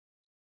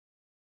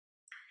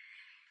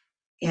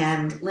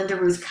 And Linda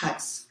Ruth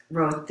Cutts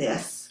wrote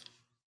this,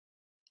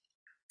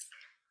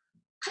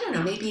 I don't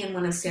know, maybe in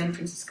one of San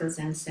Francisco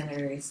Zen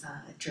Center's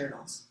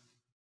journals.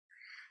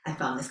 I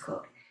found this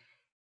quote,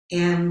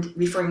 and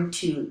referring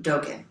to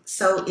Dogen.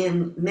 So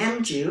in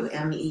Menju,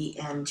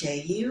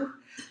 M-E-N-J-U,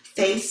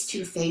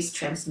 face-to-face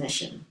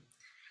transmission,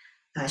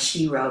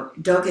 she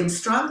wrote, Dogen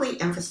strongly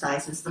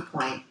emphasizes the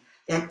point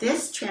that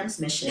this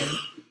transmission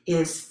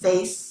is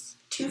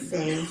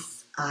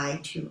face-to-face,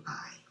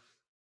 eye-to-eye.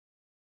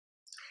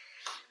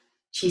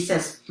 She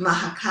says,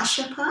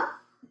 Mahakashyapa,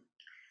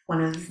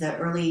 one of the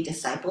early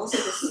disciples, it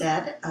is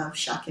said, of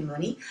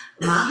Shakyamuni,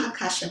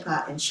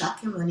 Mahakashyapa and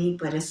Shakyamuni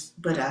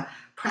Buddha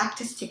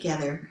practiced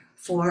together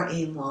for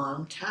a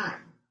long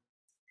time.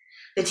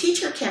 The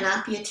teacher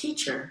cannot be a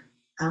teacher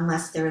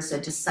unless there is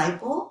a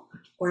disciple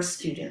or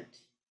student.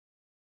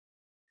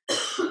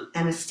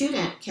 And a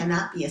student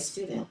cannot be a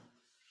student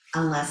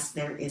unless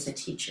there is a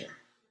teacher.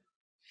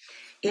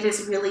 It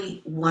is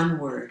really one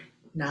word,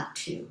 not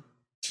two.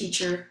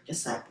 Teacher,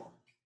 disciple.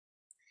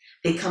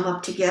 They come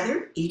up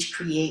together, each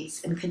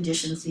creates and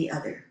conditions the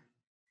other.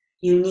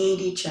 You need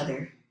each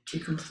other to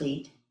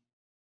complete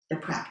the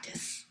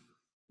practice.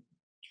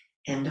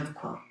 End of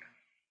quote.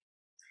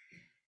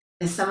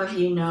 As some of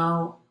you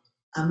know,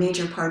 a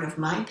major part of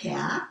my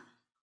path,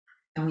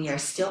 and we are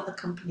still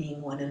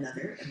accompanying one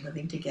another and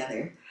living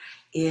together,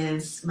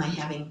 is my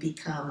having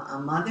become a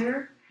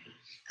mother.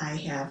 I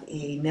have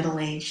a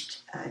middle-aged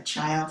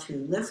child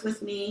who lives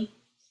with me,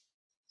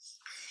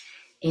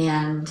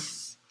 and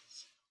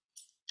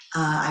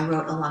I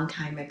wrote a long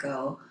time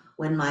ago,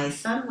 when my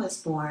son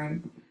was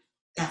born,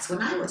 that's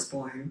when I was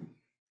born,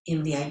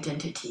 in the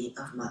identity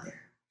of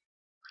mother.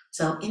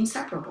 So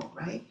inseparable,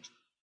 right?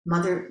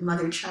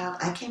 Mother, child.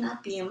 I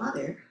cannot be a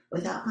mother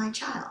without my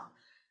child.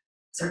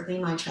 Certainly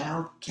my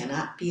child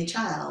cannot be a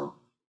child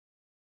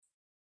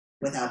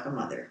without a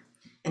mother.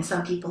 And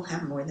some people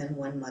have more than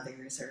one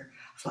mothers or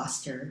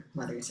foster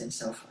mothers and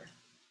so forth.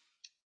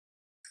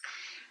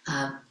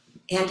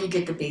 And you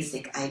get the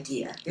basic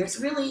idea. There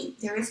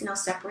is no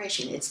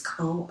separation. It's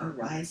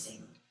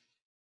co-arising.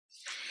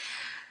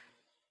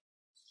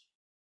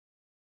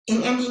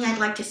 In ending, I'd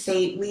like to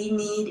say we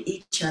need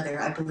each other,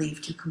 I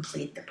believe, to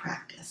complete the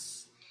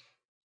practice.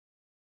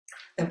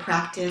 The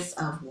practice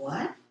of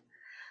what?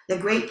 The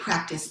great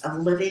practice of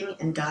living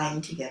and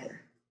dying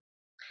together,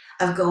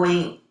 of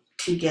going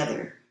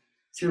together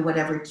through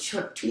whatever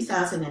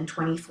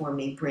 2024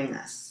 may bring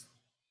us.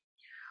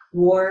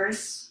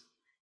 Wars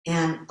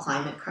and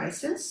climate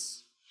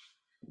crisis,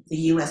 the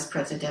US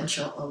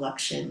presidential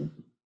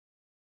election,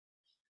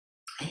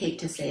 I hate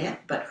to say it,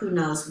 but who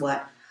knows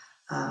what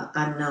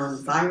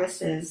unknown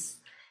viruses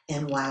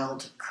and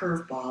wild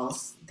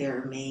curveballs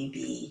there may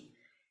be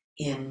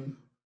in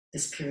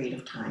this period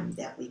of time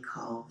that we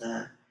call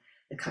the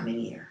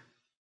coming year.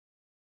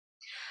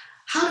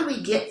 How do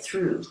we get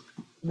through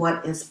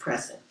what is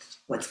present,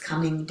 what's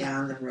coming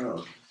down the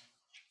road?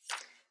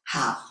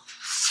 How?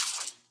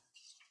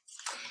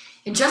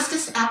 In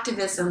justice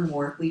activism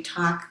work, we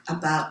talk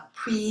about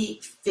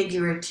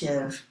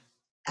prefigurative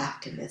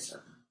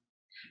activism.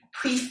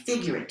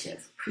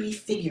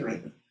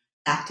 Prefiguring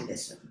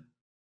activism.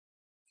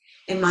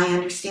 In my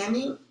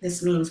understanding,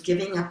 this means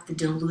giving up the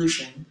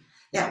delusion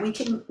that we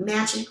can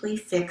magically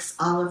fix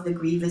all of the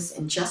grievous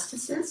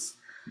injustices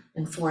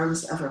and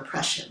forms of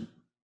oppression.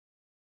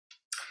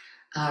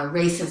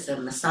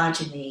 Racism,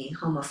 misogyny,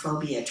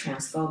 homophobia,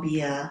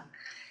 transphobia,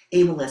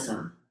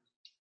 ableism.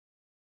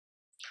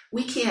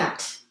 We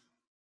can't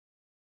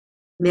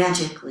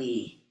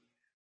magically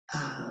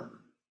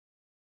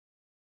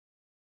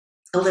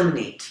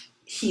eliminate,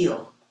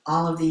 heal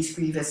all of these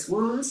grievous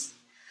wounds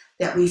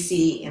that we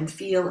see and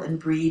feel and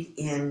breathe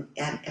in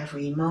at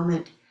every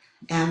moment,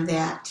 and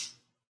that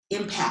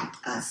impact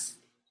us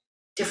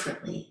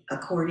differently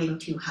according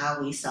to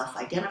how we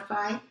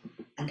self-identify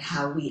and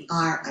how we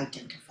are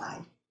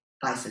identified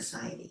by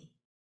society.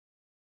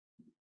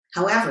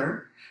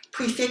 However,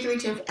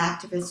 prefigurative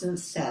activism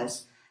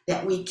says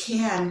that we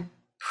can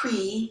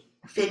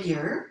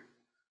prefigure,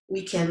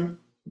 we can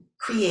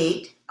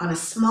create on a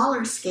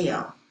smaller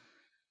scale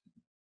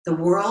the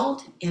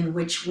world in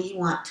which we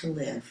want to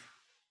live,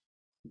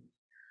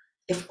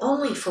 if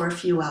only for a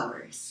few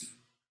hours,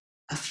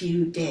 a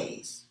few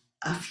days,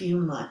 a few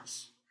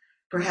months,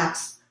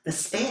 perhaps the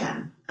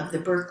span of the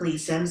Berkeley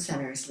Zen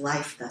Center's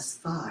life thus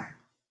far,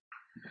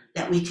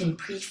 that we can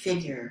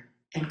prefigure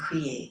and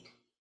create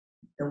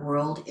the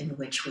world in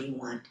which we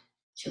want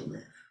to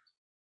live.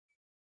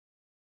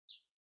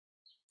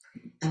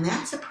 And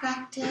that's a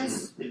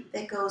practice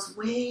that goes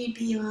way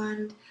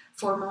beyond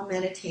formal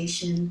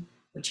meditation,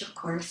 which of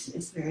course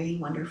is very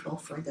wonderful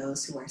for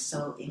those who are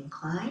so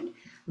inclined.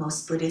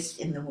 Most Buddhists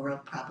in the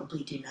world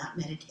probably do not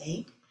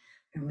meditate.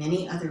 There are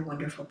many other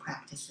wonderful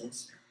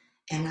practices.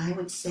 And I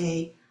would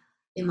say,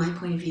 in my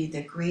point of view,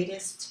 the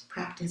greatest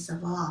practice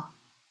of all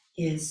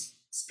is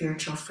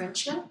spiritual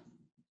friendship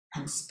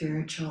and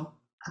spiritual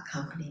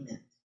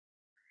accompaniment.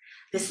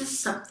 This is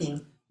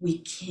something we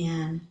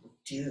can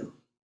do.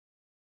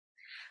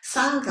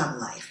 Sangha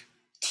life,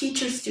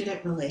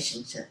 teacher-student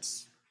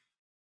relationships,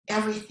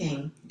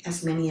 everything,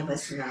 as many of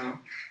us know,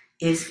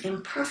 is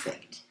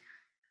imperfect,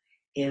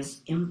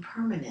 is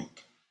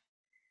impermanent,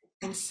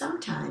 and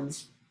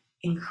sometimes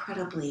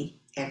incredibly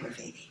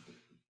aggravating.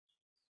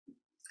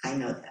 I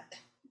know that.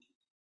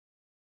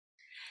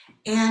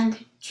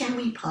 And can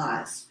we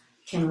pause?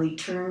 Can we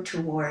turn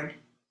toward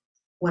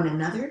one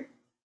another?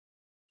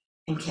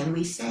 And can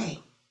we say,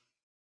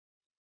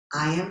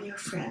 I am your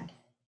friend.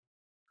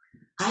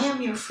 I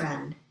am your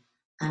friend,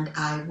 and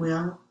I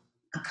will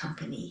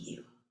accompany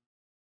you.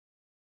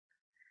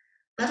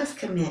 Let us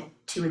commit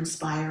to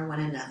inspire one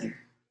another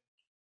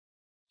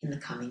in the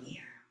coming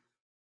year.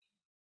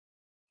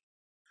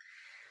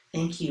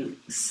 Thank you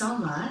so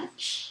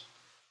much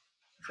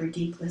for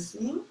deep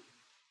listening.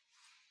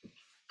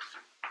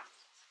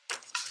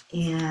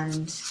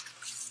 And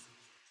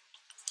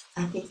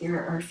I think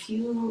there are a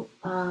few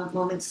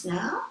moments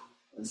now.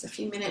 There's a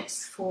few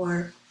minutes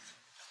for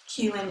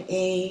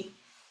Q&A,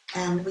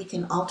 and we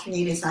can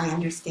alternate, as I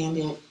understand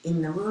it,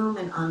 in the room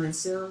and on the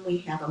Zoom. We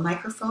have a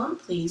microphone.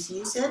 Please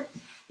use it.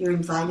 You're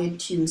invited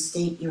to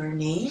state your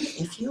name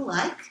if you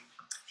like,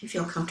 if you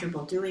feel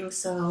comfortable doing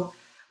so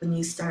when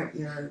you start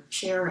your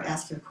share or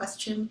ask your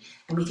question,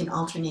 and we can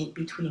alternate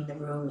between the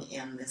room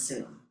and the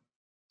Zoom.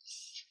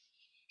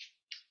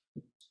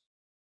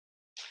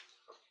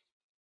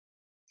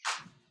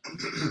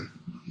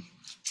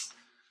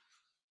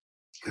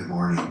 Good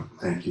morning.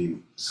 Thank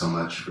you so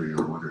much for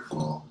your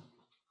wonderful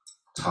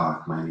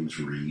talk. My name's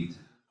Reed.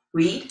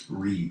 Reed?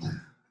 Reed,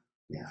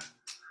 yeah.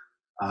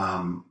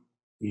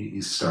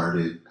 You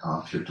started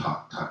off your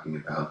talk talking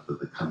about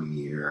the coming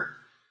year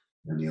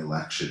and the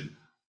election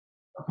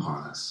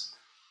upon us.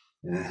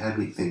 And it had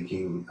me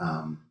thinking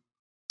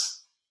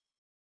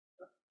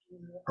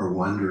or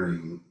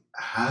wondering,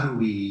 how do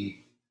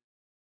we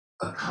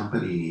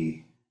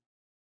accompany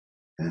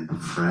and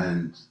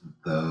befriend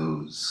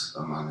those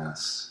among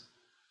us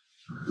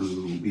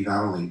who we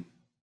not only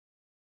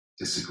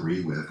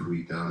disagree with,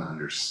 we don't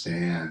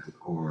understand,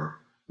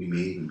 or we may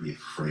even be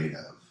afraid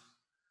of?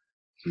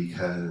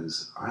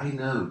 Because I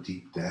know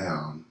deep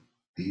down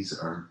these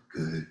are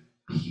good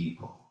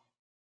people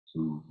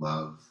who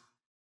love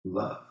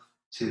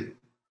too.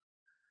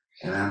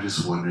 And I'm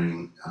just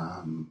wondering,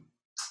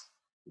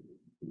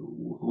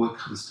 what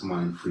comes to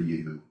mind for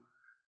you,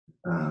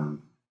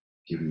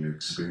 given your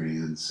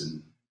experience,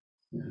 and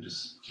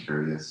just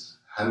curious,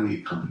 how do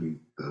we accompany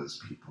those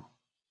people?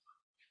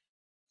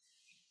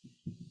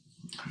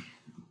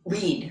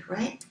 Reed,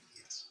 right?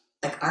 Yes.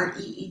 Like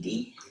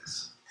R-E-E-D?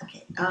 Yes.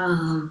 Okay.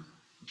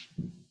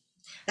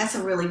 That's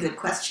a really good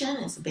question.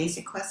 It's a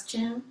basic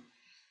question.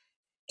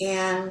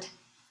 And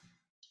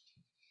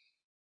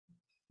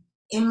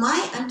in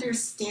my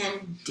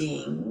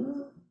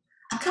understanding,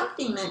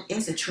 accompaniment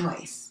is a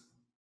choice.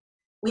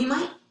 We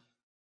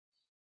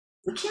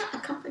can't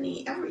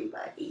accompany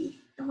everybody,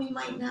 and we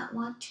might not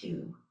want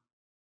to.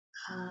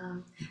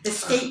 The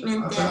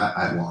statement But that...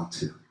 I want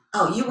to.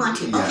 Oh, you want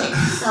to? Yeah. Okay,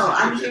 so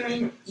I'm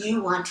hearing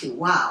you want to.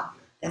 Wow,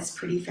 that's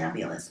pretty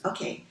fabulous.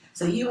 Okay,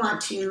 so you want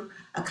to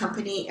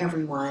accompany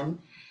everyone.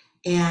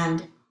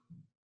 And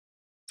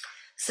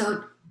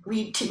so,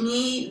 Reed, to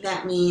me,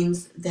 that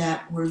means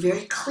that we're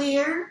very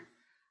clear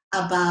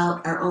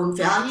about our own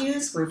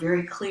values, we're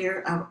very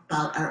clear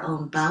about our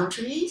own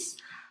boundaries,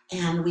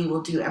 and we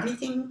will do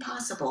everything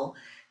possible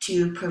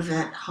to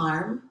prevent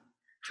harm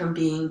from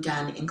being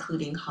done,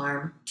 including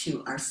harm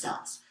to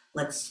ourselves.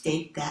 Let's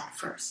state that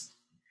first.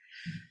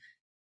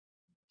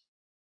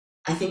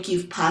 I think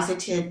you've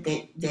posited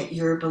that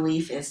your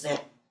belief is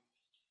that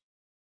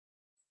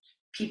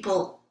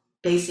people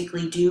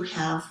basically do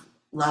have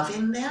love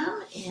in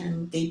them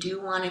and they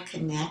do want to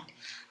connect.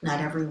 Not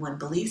everyone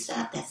believes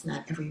that. That's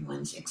not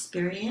everyone's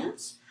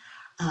experience.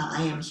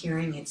 I am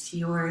hearing it's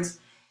yours,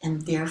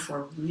 and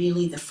therefore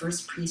really the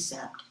first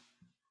precept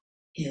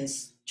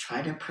is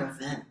try to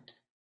prevent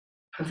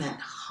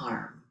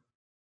harm.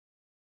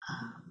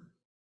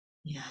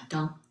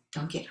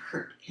 Don't get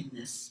hurt in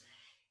this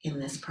in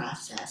this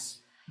process.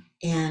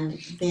 And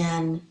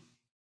then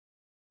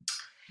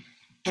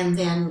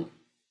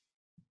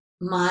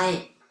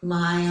my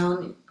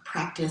own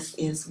practice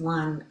is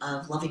one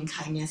of loving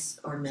kindness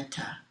or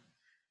metta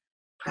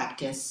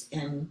practice,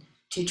 and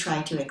to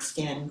try to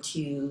extend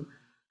to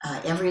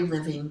every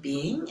living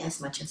being, as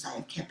much as I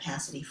have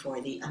capacity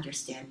for, the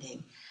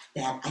understanding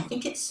that I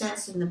think it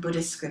says in the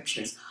Buddhist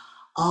scriptures,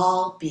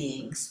 all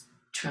beings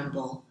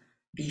tremble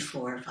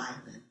before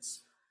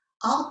violence.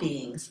 All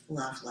beings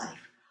love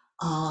life.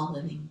 All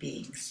living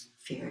beings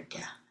fear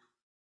death.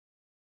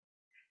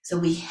 So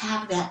we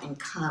have that in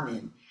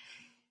common,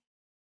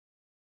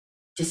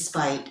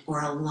 despite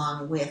or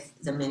along with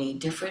the many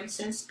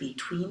differences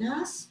between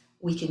us.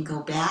 We can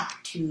go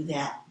back to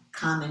that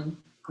common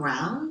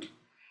ground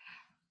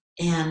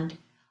and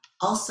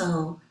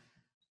also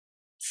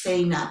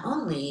say, not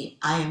only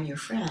I am your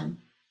friend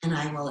and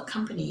I will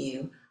accompany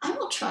you, I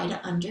will try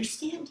to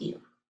understand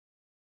you.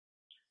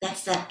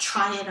 That's that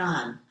try it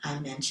on I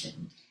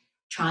mentioned,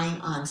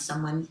 trying on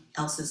someone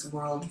else's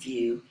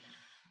worldview.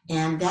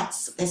 And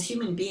that's, as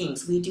human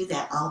beings, we do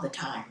that all the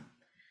time,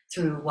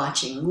 through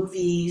watching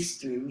movies,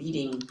 through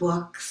reading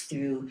books,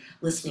 through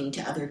listening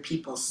to other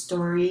people's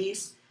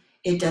stories.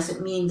 It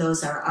doesn't mean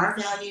those are our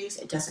values.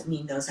 It doesn't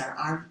mean those are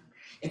our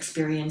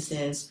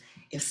experiences.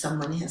 If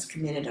someone has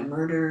committed a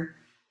murder,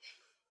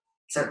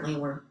 certainly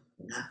we're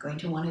not going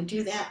to want to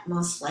do that,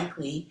 most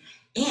likely.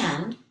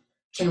 And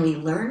can we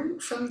learn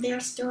from their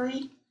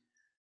story?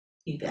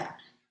 You bet.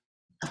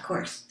 Of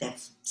course,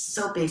 that's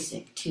so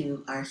basic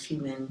to our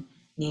human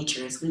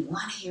natures. We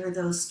want to hear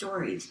those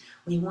stories.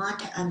 We want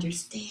to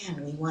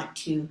understand. We want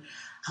to,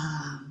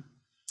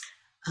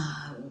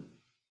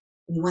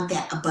 we want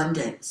that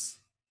abundance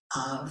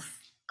of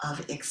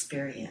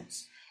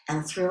experience.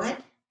 And through it,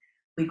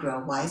 we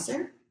grow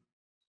wiser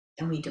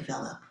and we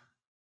develop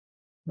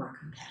more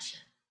compassion.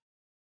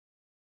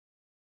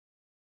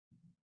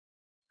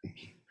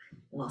 Thank you.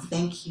 Well,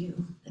 thank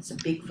you. That's a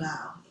big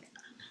vow.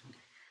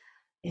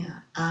 Yeah.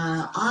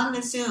 On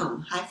the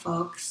Zoom. Hi,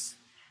 folks.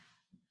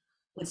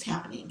 What's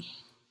happening?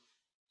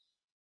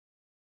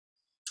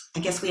 I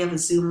guess we have a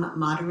Zoom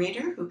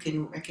moderator who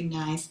can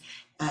recognize.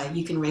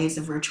 You can raise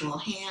a virtual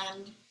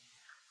hand.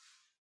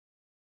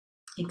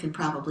 You can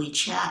probably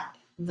chat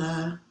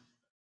the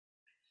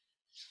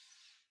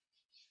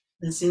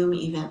Zoom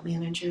event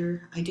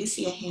manager. I do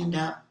see a hand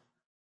up.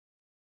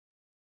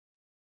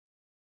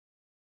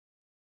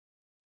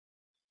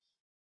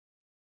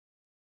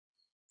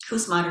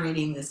 Who's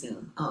moderating the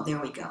Zoom? Oh,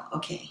 there we go.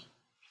 Okay.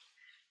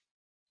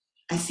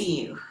 I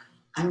see you.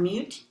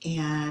 Unmute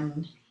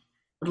and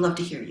would love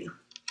to hear you.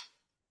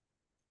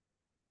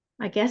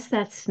 I guess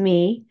that's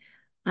me.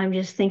 I'm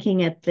just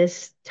thinking at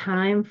this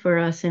time for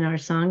us in our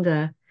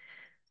Sangha,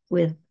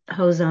 with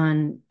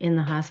Hozan in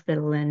the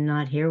hospital and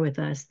not here with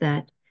us,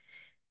 that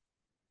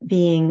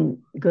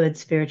being good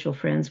spiritual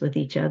friends with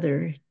each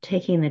other,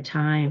 taking the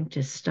time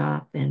to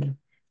stop and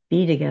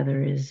be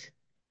together is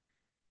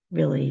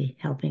really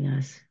helping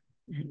us.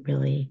 And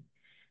really,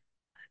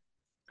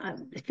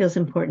 it feels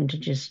important to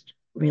just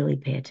really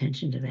pay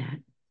attention to that.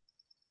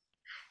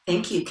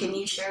 Thank you. Can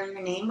you share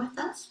your name with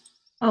us?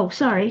 Oh,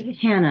 sorry,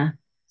 Hannah.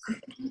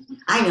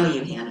 I know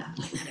you, Hannah.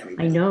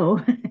 I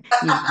know.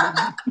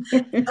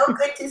 So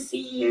good to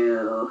see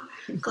you.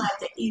 Glad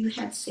that you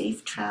had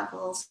safe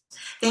travels.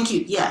 Thank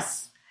you.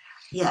 Yes.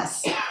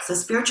 Yes. So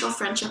spiritual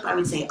friendship, I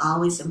would say,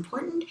 always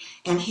important.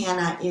 And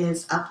Hannah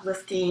is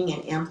uplifting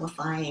and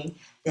amplifying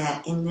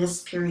that in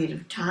this period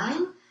of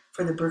time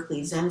for the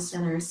Berkeley Zen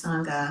Center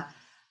Sangha,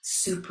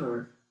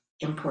 super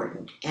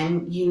important.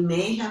 And you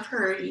may have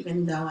heard,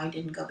 even though I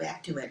didn't go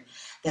back to it,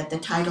 that the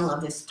title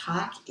of this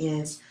talk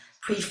is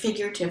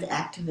Prefigurative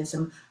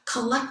Activism,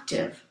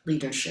 Collective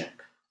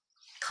Leadership.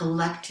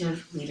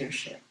 Collective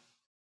Leadership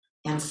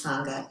and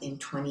Sangha in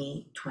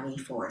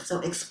 2024.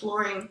 So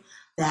exploring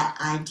that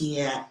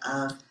idea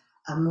of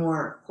a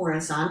more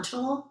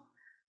horizontal,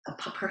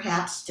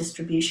 perhaps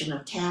distribution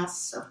of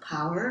tasks, of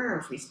power,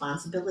 of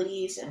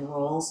responsibilities and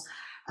roles,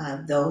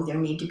 though there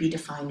need to be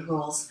defined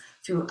roles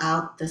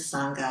throughout the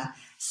Sangha,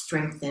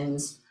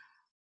 strengthens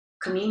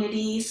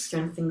communities,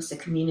 strengthens the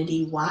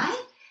community. Why?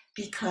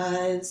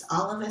 Because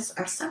all of us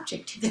are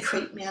subject to the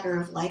great matter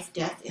of life,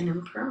 death, and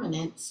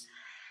impermanence.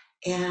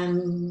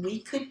 And we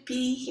could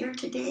be here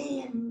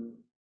today and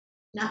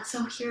not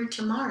so here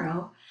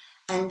tomorrow.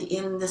 And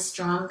in the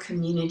strong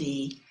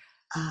community,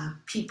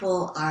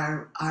 people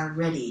are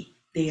ready.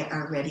 They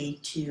are ready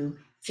to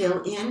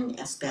fill in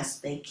as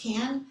best they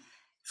can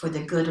for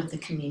the good of the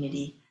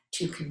community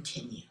to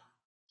continue.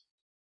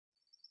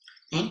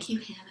 Thank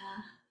you,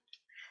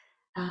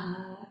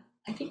 Hannah.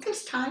 I think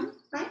there's time,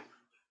 right?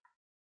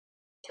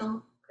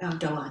 Till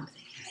Doan.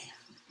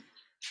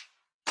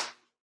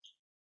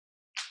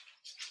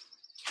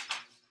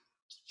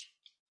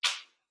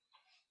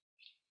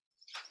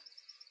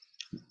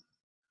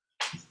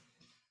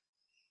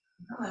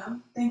 Hello,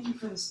 thank you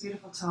for this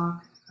beautiful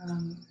talk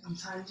and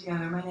time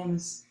together. My name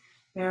is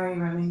Mary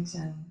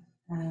Remington,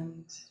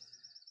 and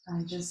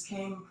I just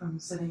came from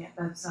sitting at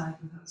bedside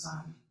with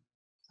Ozan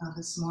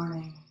this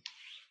morning.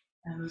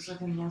 and was with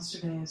him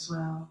yesterday as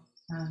well.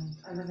 And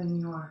I live in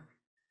New York,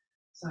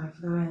 so I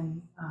flew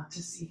in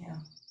to see him.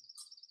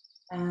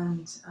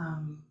 And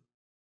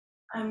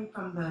I'm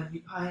from the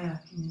Upaya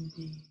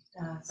Community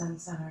Zen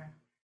Center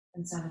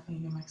in Santa Fe,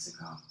 New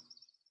Mexico.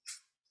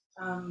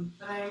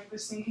 But I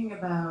was thinking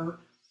about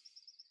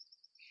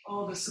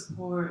all the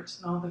support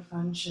and all the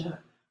friendship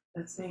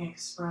that's being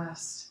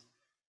expressed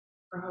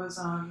for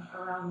Hozan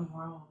around the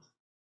world,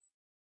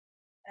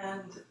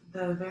 and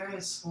the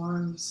various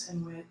forms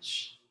in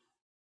which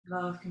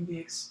love can be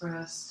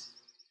expressed,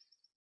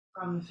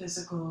 from the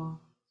physical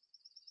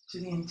to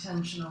the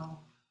intentional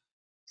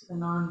to the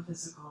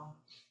non-physical.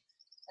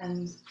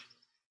 And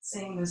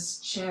seeing this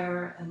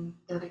chair and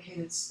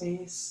dedicated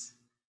space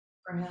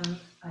for him,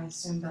 I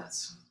assume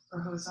that's for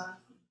Hozan,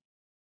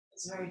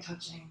 is very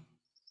touching.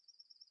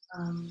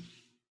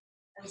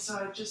 And so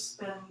I've just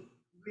been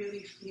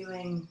really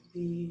feeling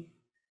the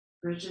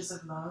bridges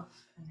of love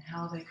and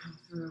how they come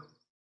through.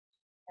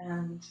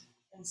 And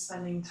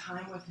spending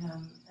time with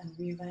him and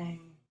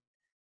relaying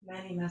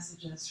many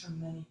messages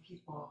from many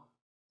people,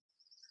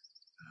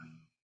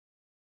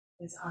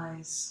 his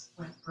eyes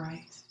went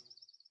bright.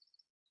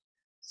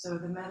 So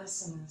the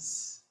medicine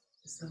is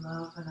the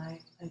love, and I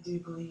do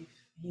believe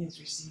he is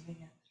receiving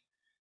it.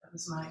 That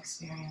was my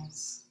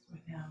experience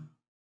with him.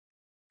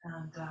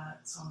 And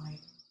it's only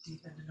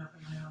deepened and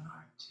opened my own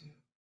heart too.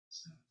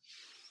 So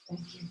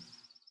thank you.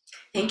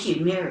 Thank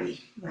you, Mary,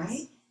 Yes.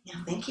 right?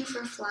 Yeah, thank you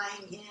for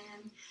flying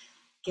in.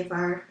 Give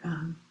our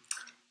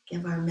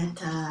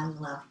metta and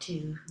love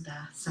to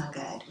the Sangha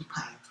at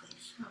Upaya,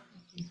 please. Oh,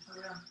 thank you. For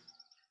real.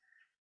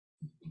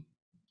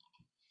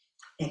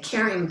 The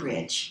Caring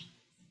Bridge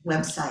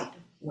website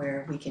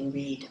where we can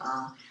read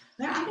I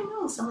don't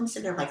know, someone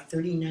said there are like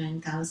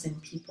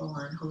 39,000 people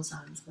on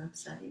Hozan's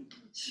website.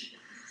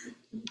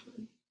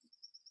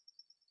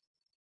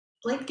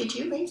 Blake, did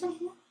you raise a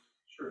hand?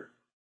 Sure.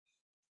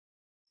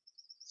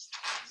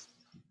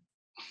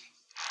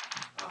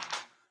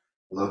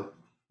 Hello.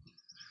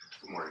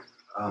 Good morning.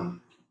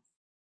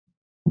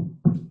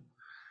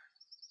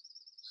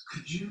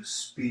 Could you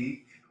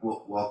speak?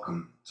 Well,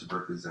 welcome to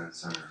Berkeley Zen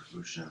Center,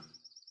 Mushim.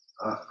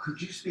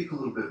 Could you speak a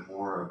little bit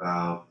more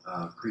about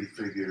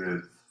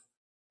prefigurative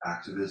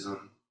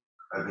activism?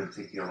 I've been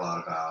thinking a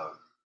lot about,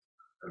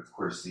 of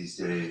course, these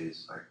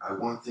days, like, I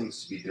want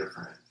things to be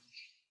different.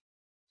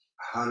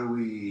 How do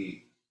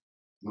we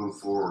move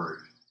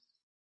forward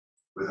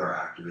with our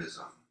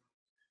activism,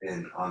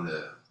 and on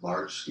the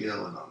large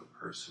scale and on the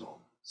personal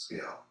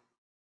scale?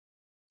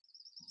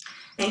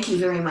 Thank you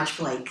very much,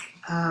 Blake.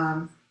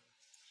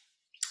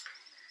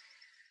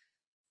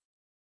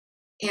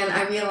 And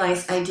I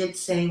realized I did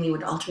say we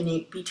would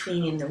alternate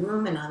between in the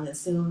room and on the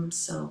Zoom,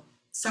 so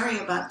sorry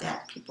about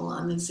that, people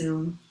on the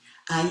Zoom.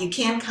 You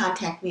can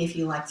contact me if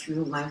you like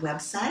through my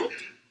website.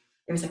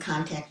 There's a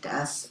contact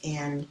us,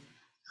 and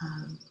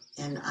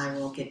I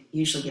will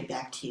usually get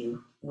back to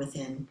you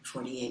within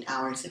 48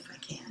 hours if I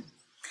can.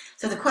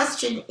 So the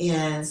question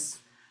is,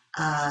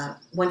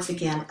 once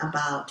again,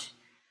 about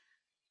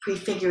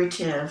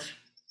prefigurative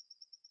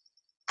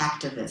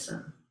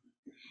activism.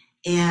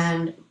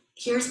 And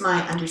here's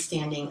my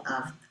understanding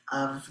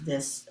of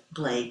this,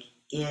 Blake,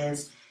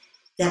 is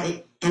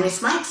that and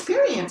it's my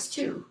experience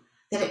too,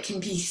 that it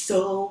can be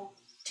so,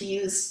 to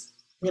use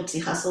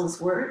Nipsey Hussle's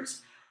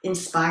words,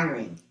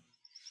 inspiring,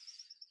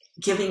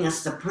 giving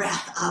us the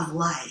breath of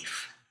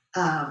life,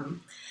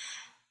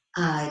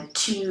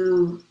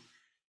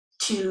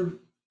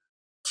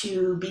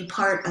 to be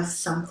part of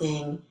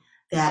something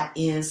that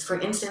is, for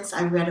instance,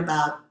 I read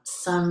about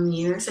some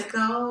years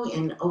ago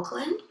in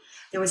Oakland,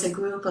 there was a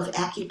group of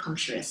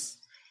acupuncturists,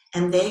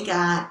 and they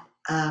got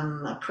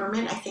a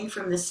permit, I think,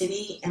 from the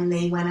city, and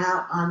they went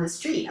out on the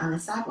street, on the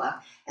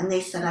sidewalk, and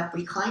they set up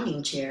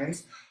reclining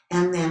chairs,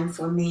 and then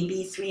for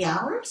maybe 3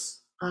 hours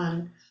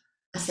on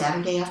a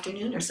Saturday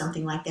afternoon or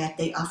something like that,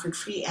 they offered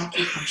free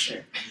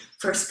acupuncture,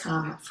 first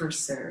come,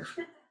 first serve,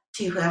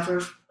 to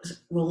whoever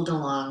rolled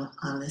along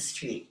on the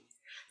street.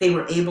 They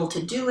were able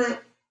to do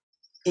it.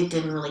 It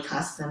didn't really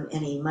cost them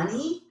any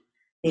money.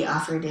 They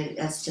offered it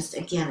as just,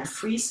 again, a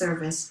free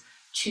service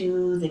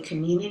to the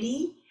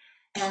community,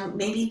 and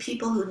maybe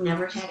people who'd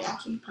never had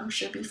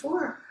acupuncture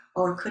before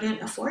or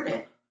couldn't afford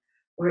it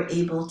were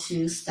able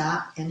to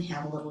stop and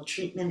have a little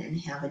treatment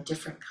and have a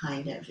different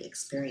kind of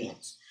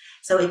experience.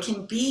 So it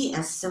can be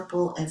as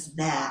simple as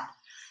that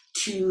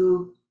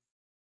to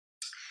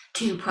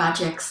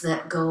projects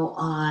that go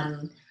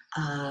on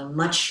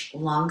much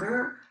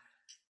longer.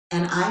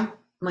 And I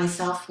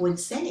myself would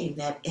say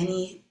that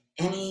any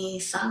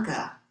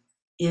Sangha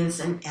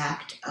is an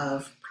act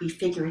of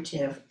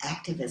prefigurative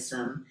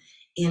activism,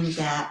 in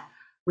that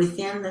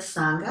within the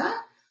Sangha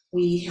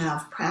we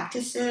have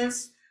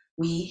practices,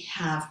 we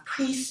have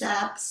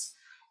precepts,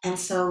 and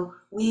so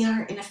we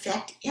are in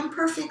effect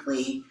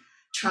imperfectly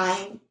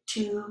trying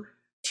to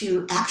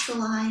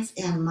actualize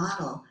and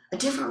model a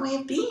different way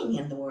of being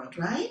in the world,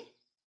 right?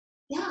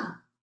 Yeah,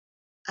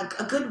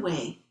 a good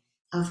way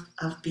of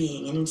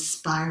being, an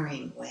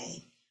inspiring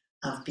way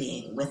of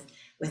being. With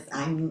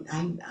I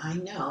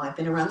know I've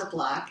been around the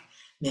block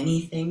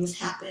Many things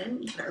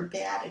happen that are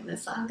bad in the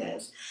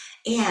Sanghas.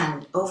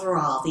 And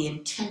overall, the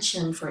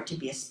intention for it to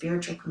be a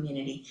spiritual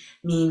community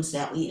means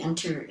that we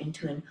enter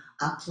into an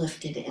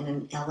uplifted and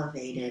an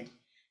elevated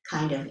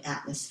kind of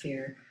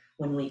atmosphere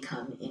when we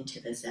come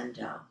into the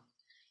Zendo.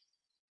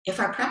 If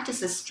our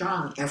practice is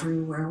strong,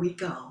 everywhere we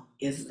go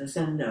is the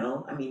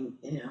Zendo. I mean,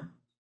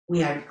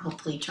 we are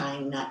hopefully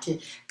trying not to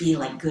be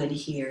like good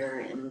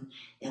here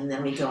and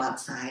then we go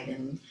outside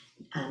and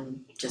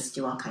just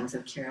do all kinds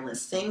of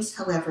careless things.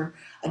 However,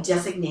 a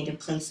designated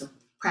place of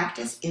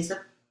practice is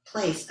a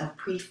place of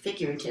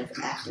prefigurative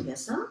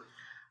activism,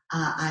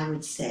 I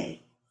would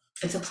say.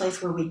 It's a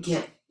place where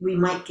we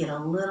might get a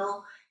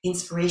little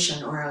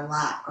inspiration or a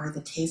lot or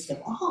the taste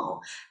of,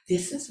 oh,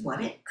 this is what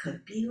it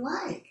could be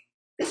like.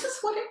 This is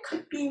what it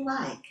could be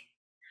like.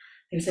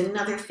 There's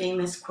another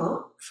famous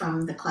quote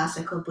from the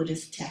classical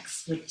Buddhist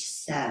text which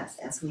says,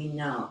 as we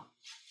know,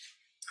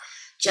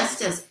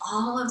 just as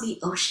all of the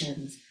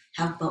oceans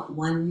have but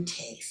one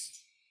taste,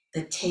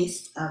 the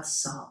taste of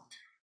salt,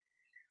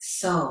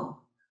 so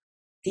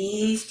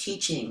these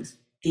teachings,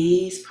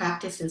 these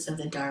practices of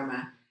the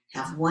Dharma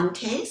have one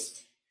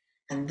taste,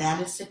 and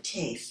that is the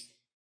taste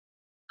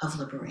of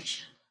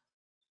liberation.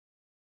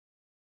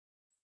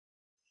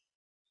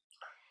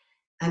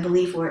 I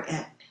believe we're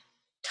at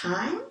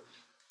time.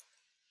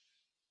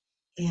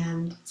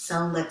 And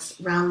so let's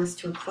round this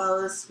to a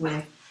close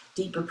with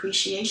deep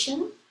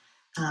appreciation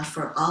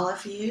for all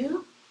of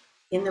you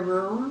in the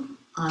room,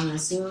 on the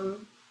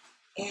Zoom,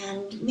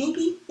 and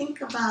maybe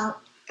think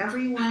about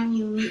everyone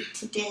you meet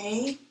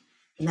today,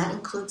 and that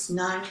includes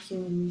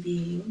non-human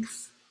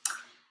beings,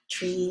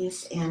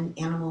 trees and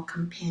animal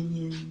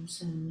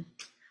companions, and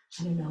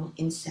I don't know,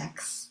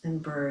 insects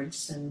and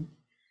birds and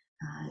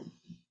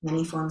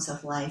many forms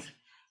of life.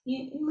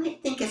 You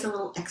might think as a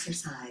little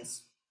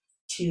exercise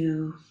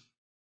to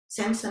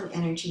send some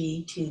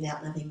energy to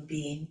that living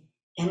being,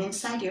 and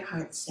inside your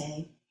heart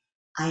say,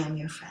 I am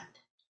your friend.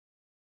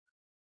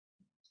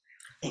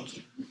 Thank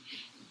you.